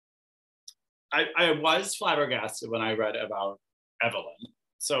 I was flabbergasted when I read about Evelyn.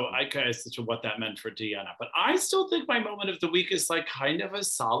 So I kind of see what that meant for Deanna. But I still think my moment of the week is like kind of a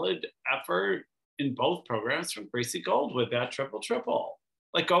solid effort in both programs from Gracie Gold with that triple.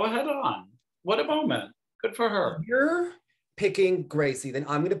 Like, go ahead on. What a moment. Good for her. If you're picking Gracie, then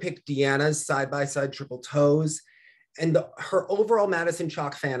I'm going to pick Deanna's side-by-side triple toes. And her overall Madison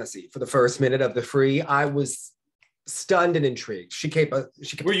Chalk fantasy for the first minute of the free, I was stunned and intrigued. She kept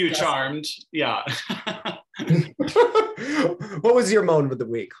Were you charmed? Yeah. What was your moment of the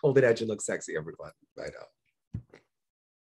week? Hold it edge and look sexy, everyone. I know.